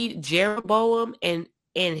read Jeroboam and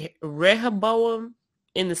Rehoboam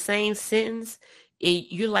in the same sentence,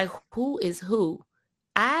 you're like, who is who?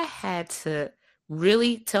 I had to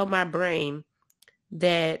really tell my brain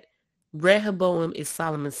that Rehoboam is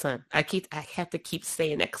Solomon's son. I have to keep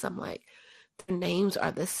saying that because I'm like, the names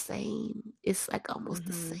are the same. It's like almost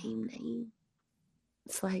the same name.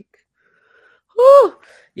 It's like, whoo,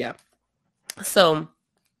 yeah. So,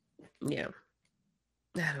 yeah,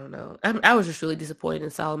 I don't know. I was just really disappointed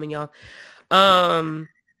in Solomon, y'all.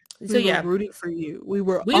 We were rooting for you. We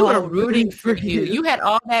were rooting for you. You had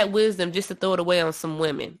all that wisdom just to throw it away on some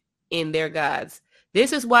women in their gods.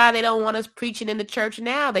 This is why they don't want us preaching in the church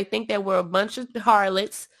now. They think that we're a bunch of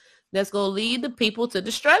harlots that's going to lead the people to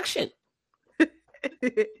destruction.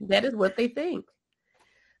 That is what they think.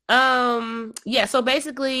 Yeah, so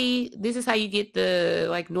basically this is how you get the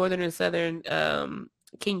like northern and southern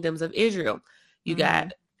kingdoms of Israel. You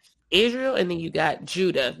got Israel and then you got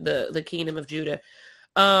Judah, the kingdom of Judah.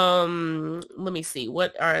 Let me see.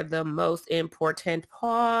 What are the most important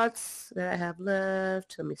parts that I have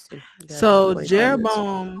left? Let me see. So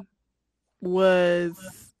Jeroboam was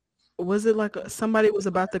it like somebody was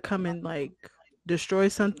about to come and like destroy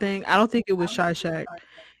something? I don't think it was Shishak.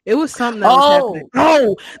 It was something that was happening.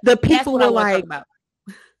 Oh, the people were like,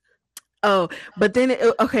 oh, but then,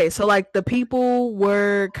 okay, so like the people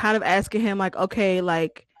were kind of asking him like, okay,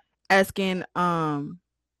 like asking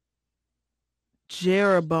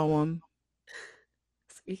Jeroboam.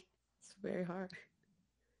 See, it's very hard.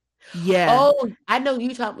 Yeah. Oh, I know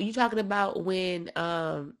you talking about when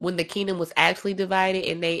the kingdom was actually divided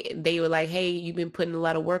and they were like, hey, you've been putting a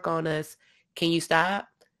lot of work on us. Can you stop?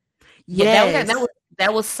 Yeah,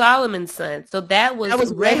 that was Solomon's son. So that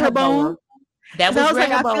was Rehoboam. That was Rehoboam.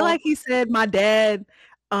 Like, I feel like he said my dad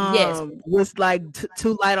was like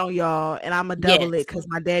too light on y'all, and I'm a double it because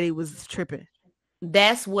my daddy was tripping.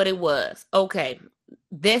 That's what it was. Okay.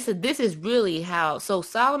 This is really how. So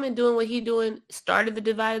Solomon doing what he doing started the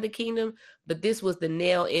divide of the kingdom, but this was the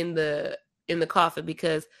nail in the coffin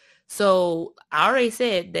because so I already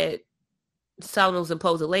said that Solomon was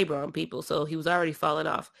imposing labor on people, so he was already falling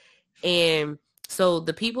off. And so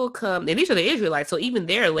the people come, and these are the Israelites, so even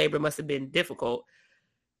their labor must have been difficult.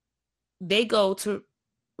 They go to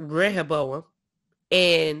Rehoboam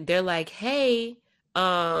and they're like, hey,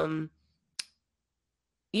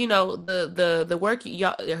 you know, the work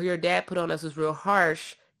your dad put on us was real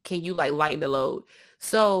harsh. Can you like lighten the load?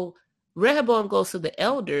 So Rehoboam goes to the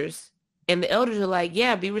elders And the elders are like,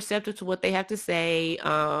 yeah, be receptive to what they have to say.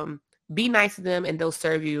 Be nice to them and they'll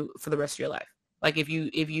serve you for the rest of your life. Like if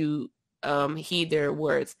you heed their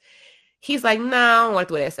words. He's like, no, I don't like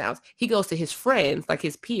the way that sounds. He goes to his friends, like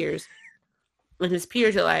his peers. And his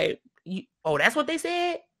peers are like, oh, that's what they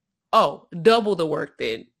said? Oh, double the work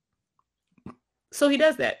then. So he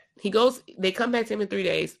does that. He goes, they come back to him in 3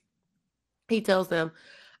 days. He tells them,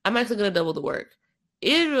 I'm actually going to double the work.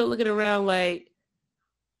 Israel looking around like,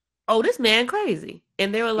 oh, this man crazy.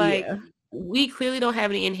 And they were like, we clearly don't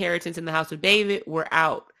have any inheritance in the house of David. We're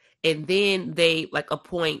out. And then they like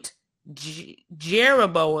appoint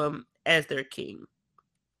Jeroboam as their king.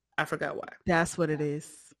 I forgot why. That's what it is.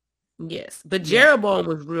 Yes. But Jeroboam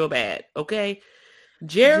was real bad. Okay.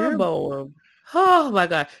 Jeroboam. Oh my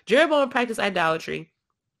God. Jeroboam practiced idolatry.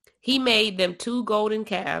 He made them 2 golden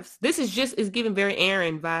calves. This is giving very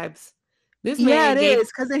Aaron vibes. This man is,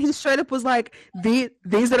 because then he straight up was like,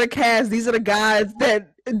 these are the calves, these are the gods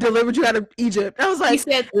that delivered you out of Egypt. I was like,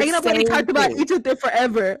 ain't nobody talked about Egypt there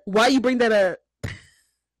forever. Why you bring that up?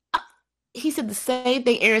 He said the same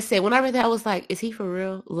thing Aaron said. When I read that, I was like, is he for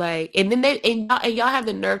real? Like, and then y'all have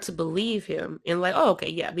the nerve to believe him and like, oh, okay,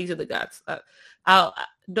 yeah, these are the gods.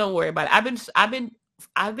 Don't worry about it.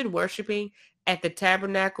 I've been worshiping at the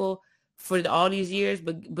tabernacle for all these years,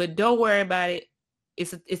 but don't worry about it.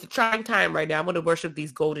 It's a trying time right now. I'm going to worship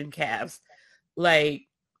these golden calves. Like,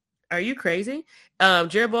 are you crazy?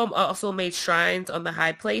 Jeroboam also made shrines on the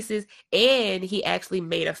high places, and he actually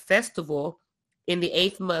made a festival in the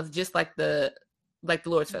 8th month, just like the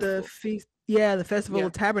Lord's festival. The feast, the festival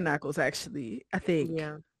of tabernacles. Actually, I think.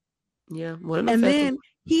 Yeah. And then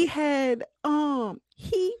he had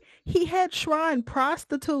he had shrine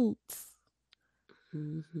prostitutes.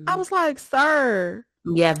 Mm-hmm. I was like, sir.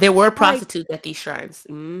 Yeah, there were prostitutes at these shrines.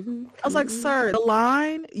 Mm-hmm. I was like, sir, the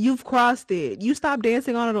line, you've crossed it. You stopped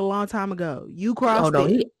dancing on it a long time ago. You crossed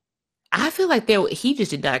it. I feel like he just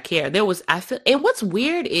did not care. And what's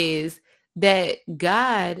weird is that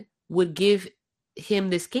God would give him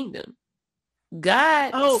this kingdom.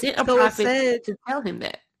 God sent a prophet to tell him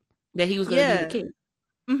that he was going to be the king.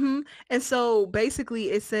 Mm-hmm. And so basically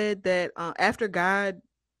it said that after God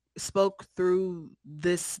spoke through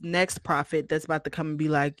this next prophet that's about to come and be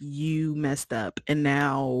like, you messed up and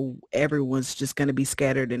now everyone's just going to be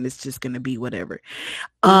scattered and it's just going to be whatever.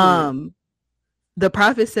 Mm-hmm. The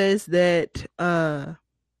prophet says that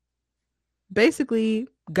basically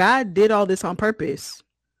God did all this on purpose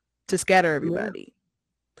to scatter everybody.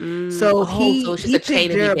 So he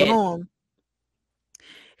picked Jeroboam.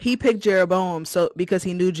 He picked Jeroboam because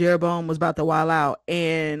he knew Jeroboam was about to wild out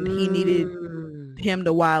and he needed him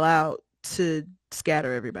to wild out to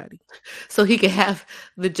scatter everybody. So he could have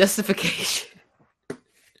the justification.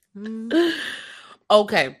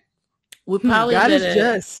 Okay. God is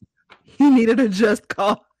just. He needed a just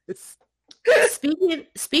cause.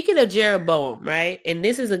 Speaking of Jeroboam, right? And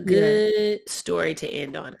this is a good story to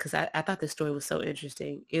end on because I thought this story was so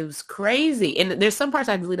interesting. It was crazy. And there's some parts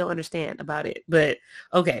I really don't understand about it. But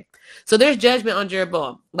okay. So there's judgment on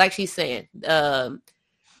Jeroboam. Like she's saying.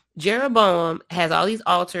 Jeroboam has all these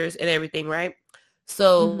altars and everything, right?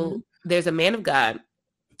 So there's a man of God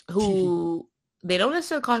who they don't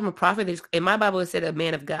necessarily call him a prophet. In my Bible, it said a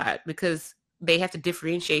man of God because they have to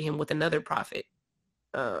differentiate him with another prophet.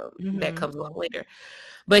 That comes along later.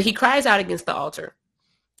 But he cries out against the altar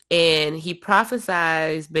and he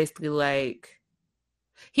prophesies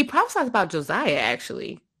about Josiah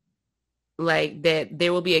actually, like that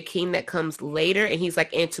there will be a king that comes later, and he's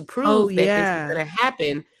like, and to prove that this is going to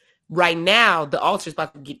happen right now, the altar is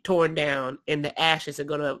about to get torn down and the ashes are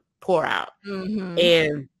going to pour out.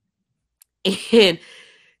 And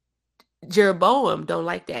Jeroboam don't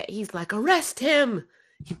like that. He's like, arrest him.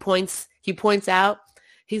 He points out.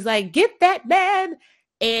 He's like, get that man.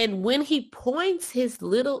 And when he points his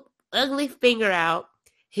little ugly finger out,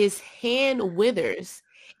 his hand withers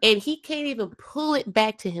and he can't even pull it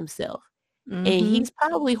back to himself. And he's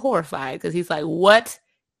probably horrified because he's like, what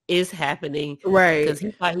is happening? Right. Because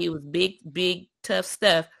he thought he was big, tough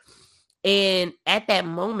stuff. And at that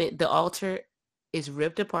moment, the altar is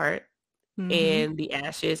ripped apart and the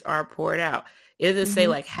ashes are poured out. It doesn't say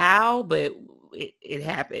like how, but it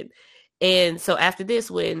happened. And so after this,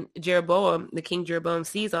 when the King Jeroboam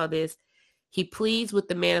sees all this, he pleads with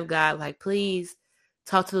the man of God, like, please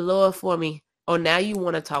talk to the Lord for me. Oh, now you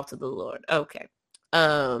want to talk to the Lord. Okay.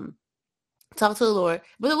 Talk to the Lord.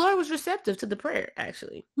 But the Lord was receptive to the prayer,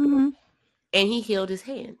 actually. And he healed his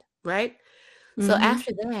hand, right? So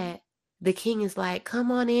after that, the king is like,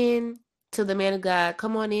 come on in to the man of God.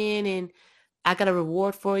 Come on in and I got a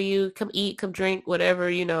reward for you. Come eat, come drink, whatever,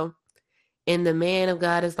 And the man of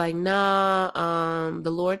God is like, nah, the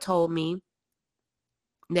Lord told me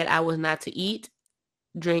that I was not to eat,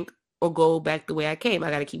 drink, or go back the way I came. I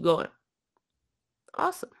got to keep going.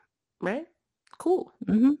 Awesome. Right? Cool.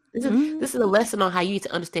 Mm-hmm. This is a lesson on how you need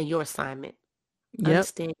to understand your assignment. Yep.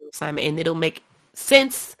 Understand your assignment, and it'll make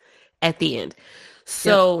sense at the end.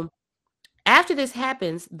 So after this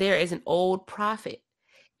happens, there is an old prophet.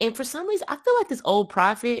 And for some reason, I feel like this old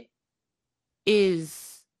prophet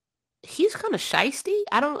he's kind of shisty.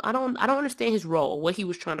 I don't understand his role, what he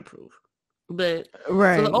was trying to prove. But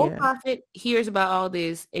so the old prophet hears about all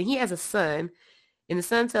this, and he has a son, and the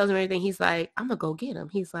son tells him everything. He's like, I'm gonna go get him.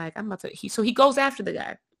 He's like, I'm about to. So he goes after the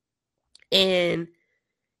guy, and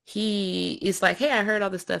he is like, hey, I heard all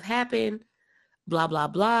this stuff happen, blah blah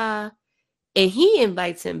blah, and he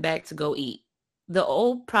invites him back to go eat. The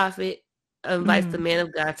old prophet invites the man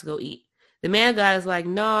of God to go eat. The man of God is like,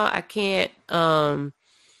 no, I can't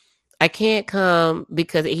come,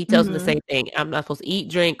 because he tells him the same thing. I'm not supposed to eat,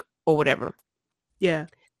 drink, or whatever. Yeah.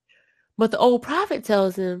 But the old prophet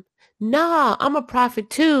tells him, nah, I'm a prophet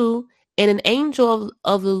too. And an angel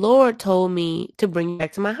of the Lord told me to bring you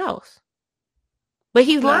back to my house. But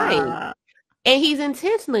he's lying. And he's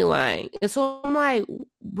intentionally lying. And so I'm like,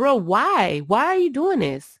 bro, why? Why are you doing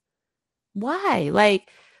this? Why? Like,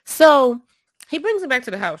 so he brings him back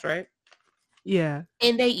to the house, right? Yeah.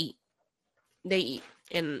 And they eat.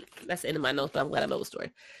 And that's the end of my notes, but I'm glad I know the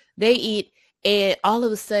story. They eat, and all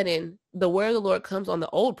of a sudden, the word of the Lord comes on the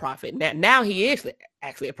old prophet. Now he is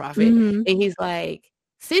actually a prophet. And he's like,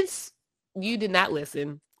 since you did not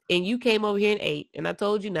listen, and you came over here and ate, and I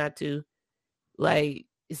told you not to, like,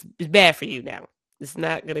 it's bad for you now. It's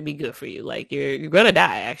not going to be good for you. Like, you're going to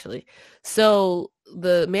die, actually. So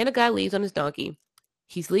the man of God leaves on his donkey.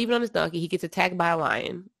 He's leaving on his donkey. He gets attacked by a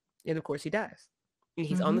lion. And, of course, he dies. And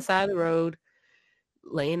he's on the side of the road,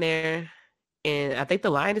 laying there. And I think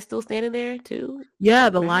the lion is still standing there, too. Yeah,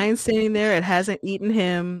 the lion's standing there. It hasn't eaten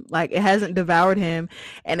him. Like, it hasn't devoured him.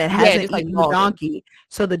 And it hasn't eaten the donkey.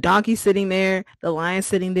 So the donkey's sitting there. The lion's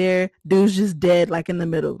sitting there. Dude's just dead, like, in the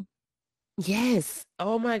middle. Yes.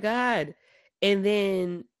 Oh my God. And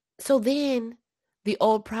then the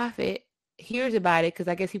old prophet hears about it, because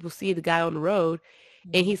I guess people see the guy on the road,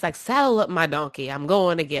 and he's like, saddle up my donkey. I'm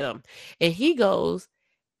going to get him. And he goes,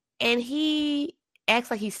 and he acts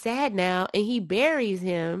like he's sad now, and he buries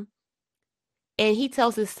him. And he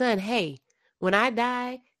tells his son, hey, when I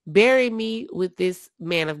die, bury me with this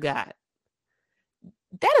man of God.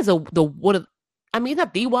 That is it's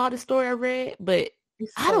not the wildest story I read, but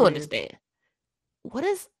I don't understand.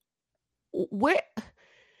 Where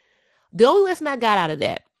the only lesson I got out of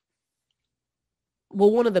that,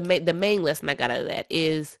 well, one of the main lesson I got out of that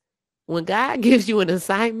is, when God gives you an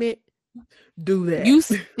assignment, do that. You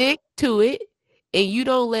stick to it, and you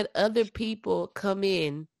don't let other people come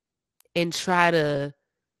in and try to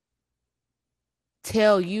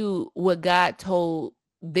tell you what God told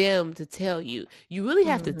them to tell you. You really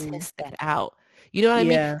have to test that out. You know what I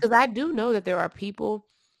mean? Because I do know that there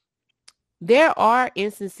are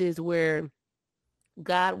instances where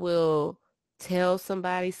God will tell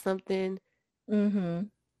somebody something.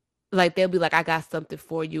 Like, they'll be like, I got something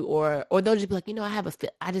for you, or they'll just be like,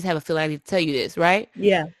 I just have a feeling I need to tell you this, right?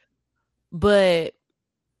 Yeah. But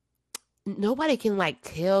nobody can, like,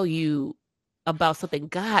 tell you about something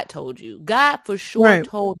God told you. God for sure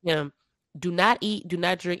told him, do not eat, do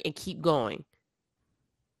not drink, and keep going.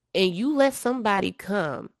 And you let somebody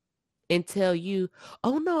come and tell you,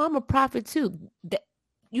 oh no, I'm a prophet too.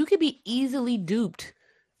 You could be easily duped.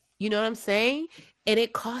 You know what I'm saying? And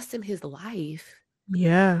it cost him his life.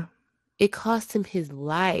 Yeah. It cost him his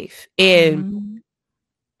life. And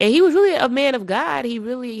he was really a man of God. He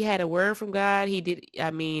really had a word from God.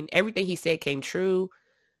 Everything he said came true.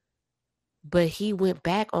 But he went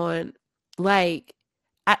back on, like,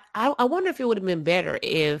 I wonder if it would have been better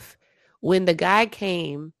if, when the guy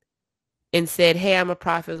came and said, hey, I'm a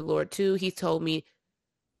prophet of the Lord too, he told me,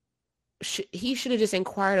 he should have just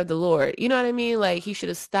inquired of the Lord. You know what I mean? Like, he should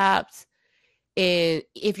have stopped. And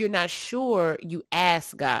if you're not sure, you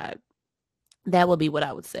ask God. That would be what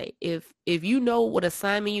I would say. If you know what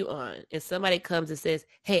assignment you on, and somebody comes and says,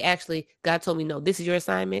 hey, actually, God told me, no, this is your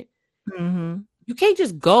assignment. You can't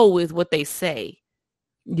just go with what they say.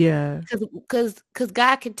 Yeah. Because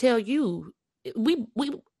God can tell you, we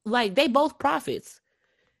like, they both prophets.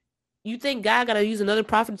 You think God got to use another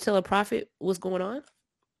prophet to tell a prophet what's going on?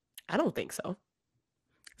 I don't think so.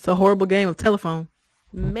 It's a horrible game of telephone.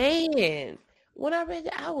 Man, when I read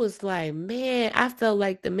it, I was like, man, I felt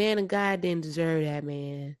like the man of God didn't deserve that,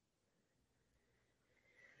 man.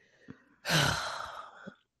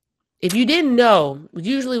 if you didn't know,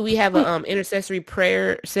 usually we have a intercessory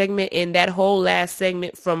prayer segment, and that whole last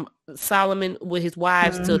segment from Solomon with his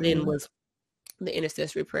wives till then was the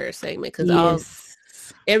intercessory prayer segment, because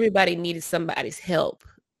everybody needed somebody's help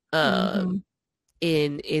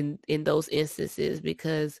in those instances,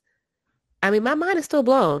 because I mean, my mind is still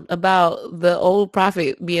blown about the old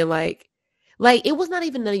prophet being like it was not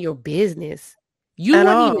even none of your business. You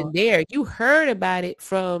weren't even there. You heard about it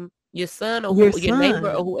from your son or your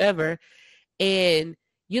neighbor or whoever, and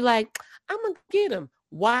you're like, I'm gonna get him.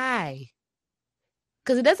 Why?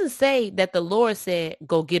 Because it doesn't say that the Lord said,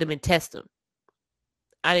 go get him and test him.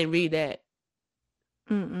 I didn't read that.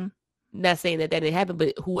 Not saying that didn't happen,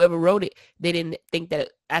 but whoever wrote it, they didn't think that.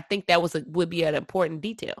 I think that would be an important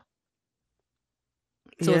detail.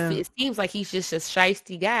 So it seems like he's just a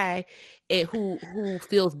shiesty guy, and who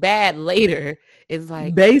feels bad later. Is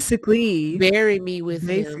like, basically bury me with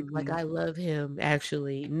him. Like, I love him.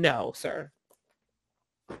 Actually, no, sir.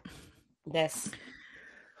 That's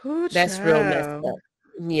real messed up.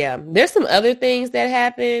 Yeah, there's some other things that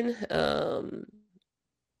happen.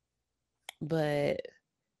 But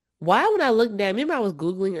why, when I looked down, remember I was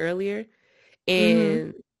Googling earlier,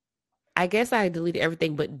 and I guess I deleted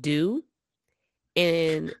everything but do.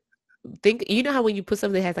 And think, you know how when you put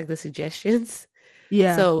something that has like the suggestions?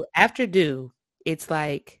 Yeah. So after do, it's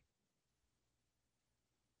like,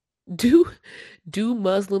 do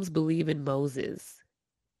Muslims believe in Moses?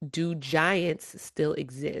 Do giants still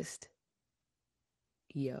exist?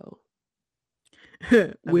 Yo.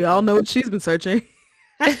 We all know what she's been searching.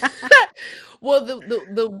 Well,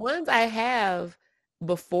 the ones I have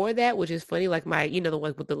before that, which is funny, like my, the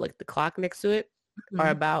ones with the clock next to it, are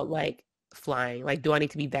about like flying. Like, do I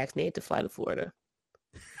need to be vaccinated to fly to Florida?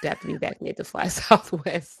 Do I have to be vaccinated to fly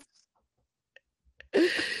Southwest?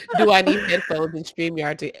 Do I need headphones and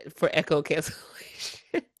StreamYard for echo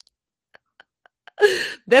cancellation?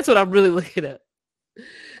 That's what I'm really looking up.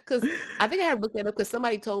 Because I think I had looked that up because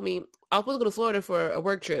somebody told me I was supposed to go to Florida for a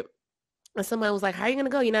work trip. And somebody was like, how are you going to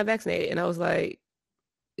go? You're not vaccinated. And I was like,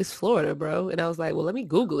 it's Florida, bro. And I was like, well, let me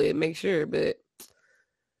Google it and make sure. But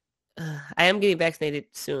I am getting vaccinated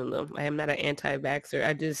soon, though. I am not an anti-vaxxer.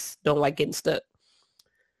 I just don't like getting stuck.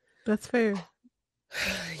 That's fair.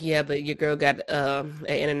 Yeah, but your girl got an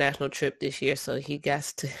international trip this year, so he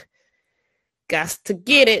got to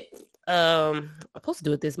get it. I'm supposed to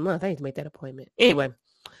do it this month. I need to make that appointment. Anyway,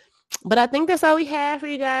 but I think that's all we have for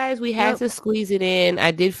you guys. We had to squeeze it in.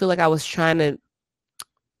 I did feel like I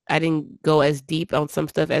didn't go as deep on some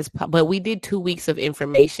stuff but we did 2 weeks of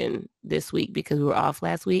information this week because we were off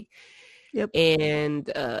last week. Yep. And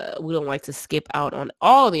we don't like to skip out on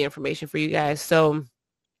all the information for you guys. So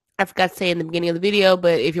I forgot to say in the beginning of the video,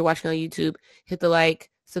 but if you're watching on YouTube, hit the like,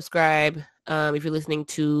 subscribe. If you're listening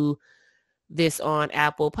to this on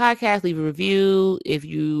Apple Podcasts, leave a review. If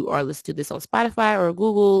you are listening to this on Spotify or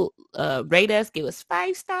Google, rate us, give us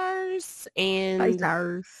 5 stars. And 5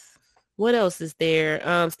 stars. What else is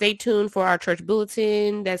there? Stay tuned for our church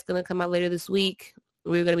bulletin that's going to come out later this week.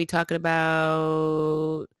 We're going to be talking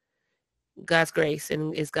about God's grace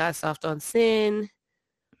and is God soft on sin,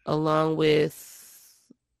 along with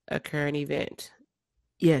a current event.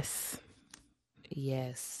 Yes.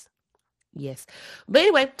 But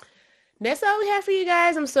anyway, that's all we have for you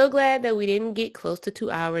guys. I'm so glad that we didn't get close to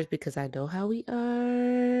 2 hours because I know how we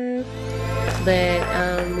are. But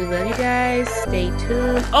we love you guys. Stay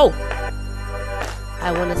tuned. Oh,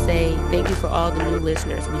 I want to say thank you for all the new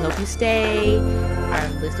listeners. We hope you stay. Our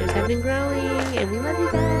listeners have been growing and we love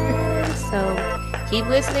you guys. So keep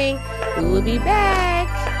listening. We will be back.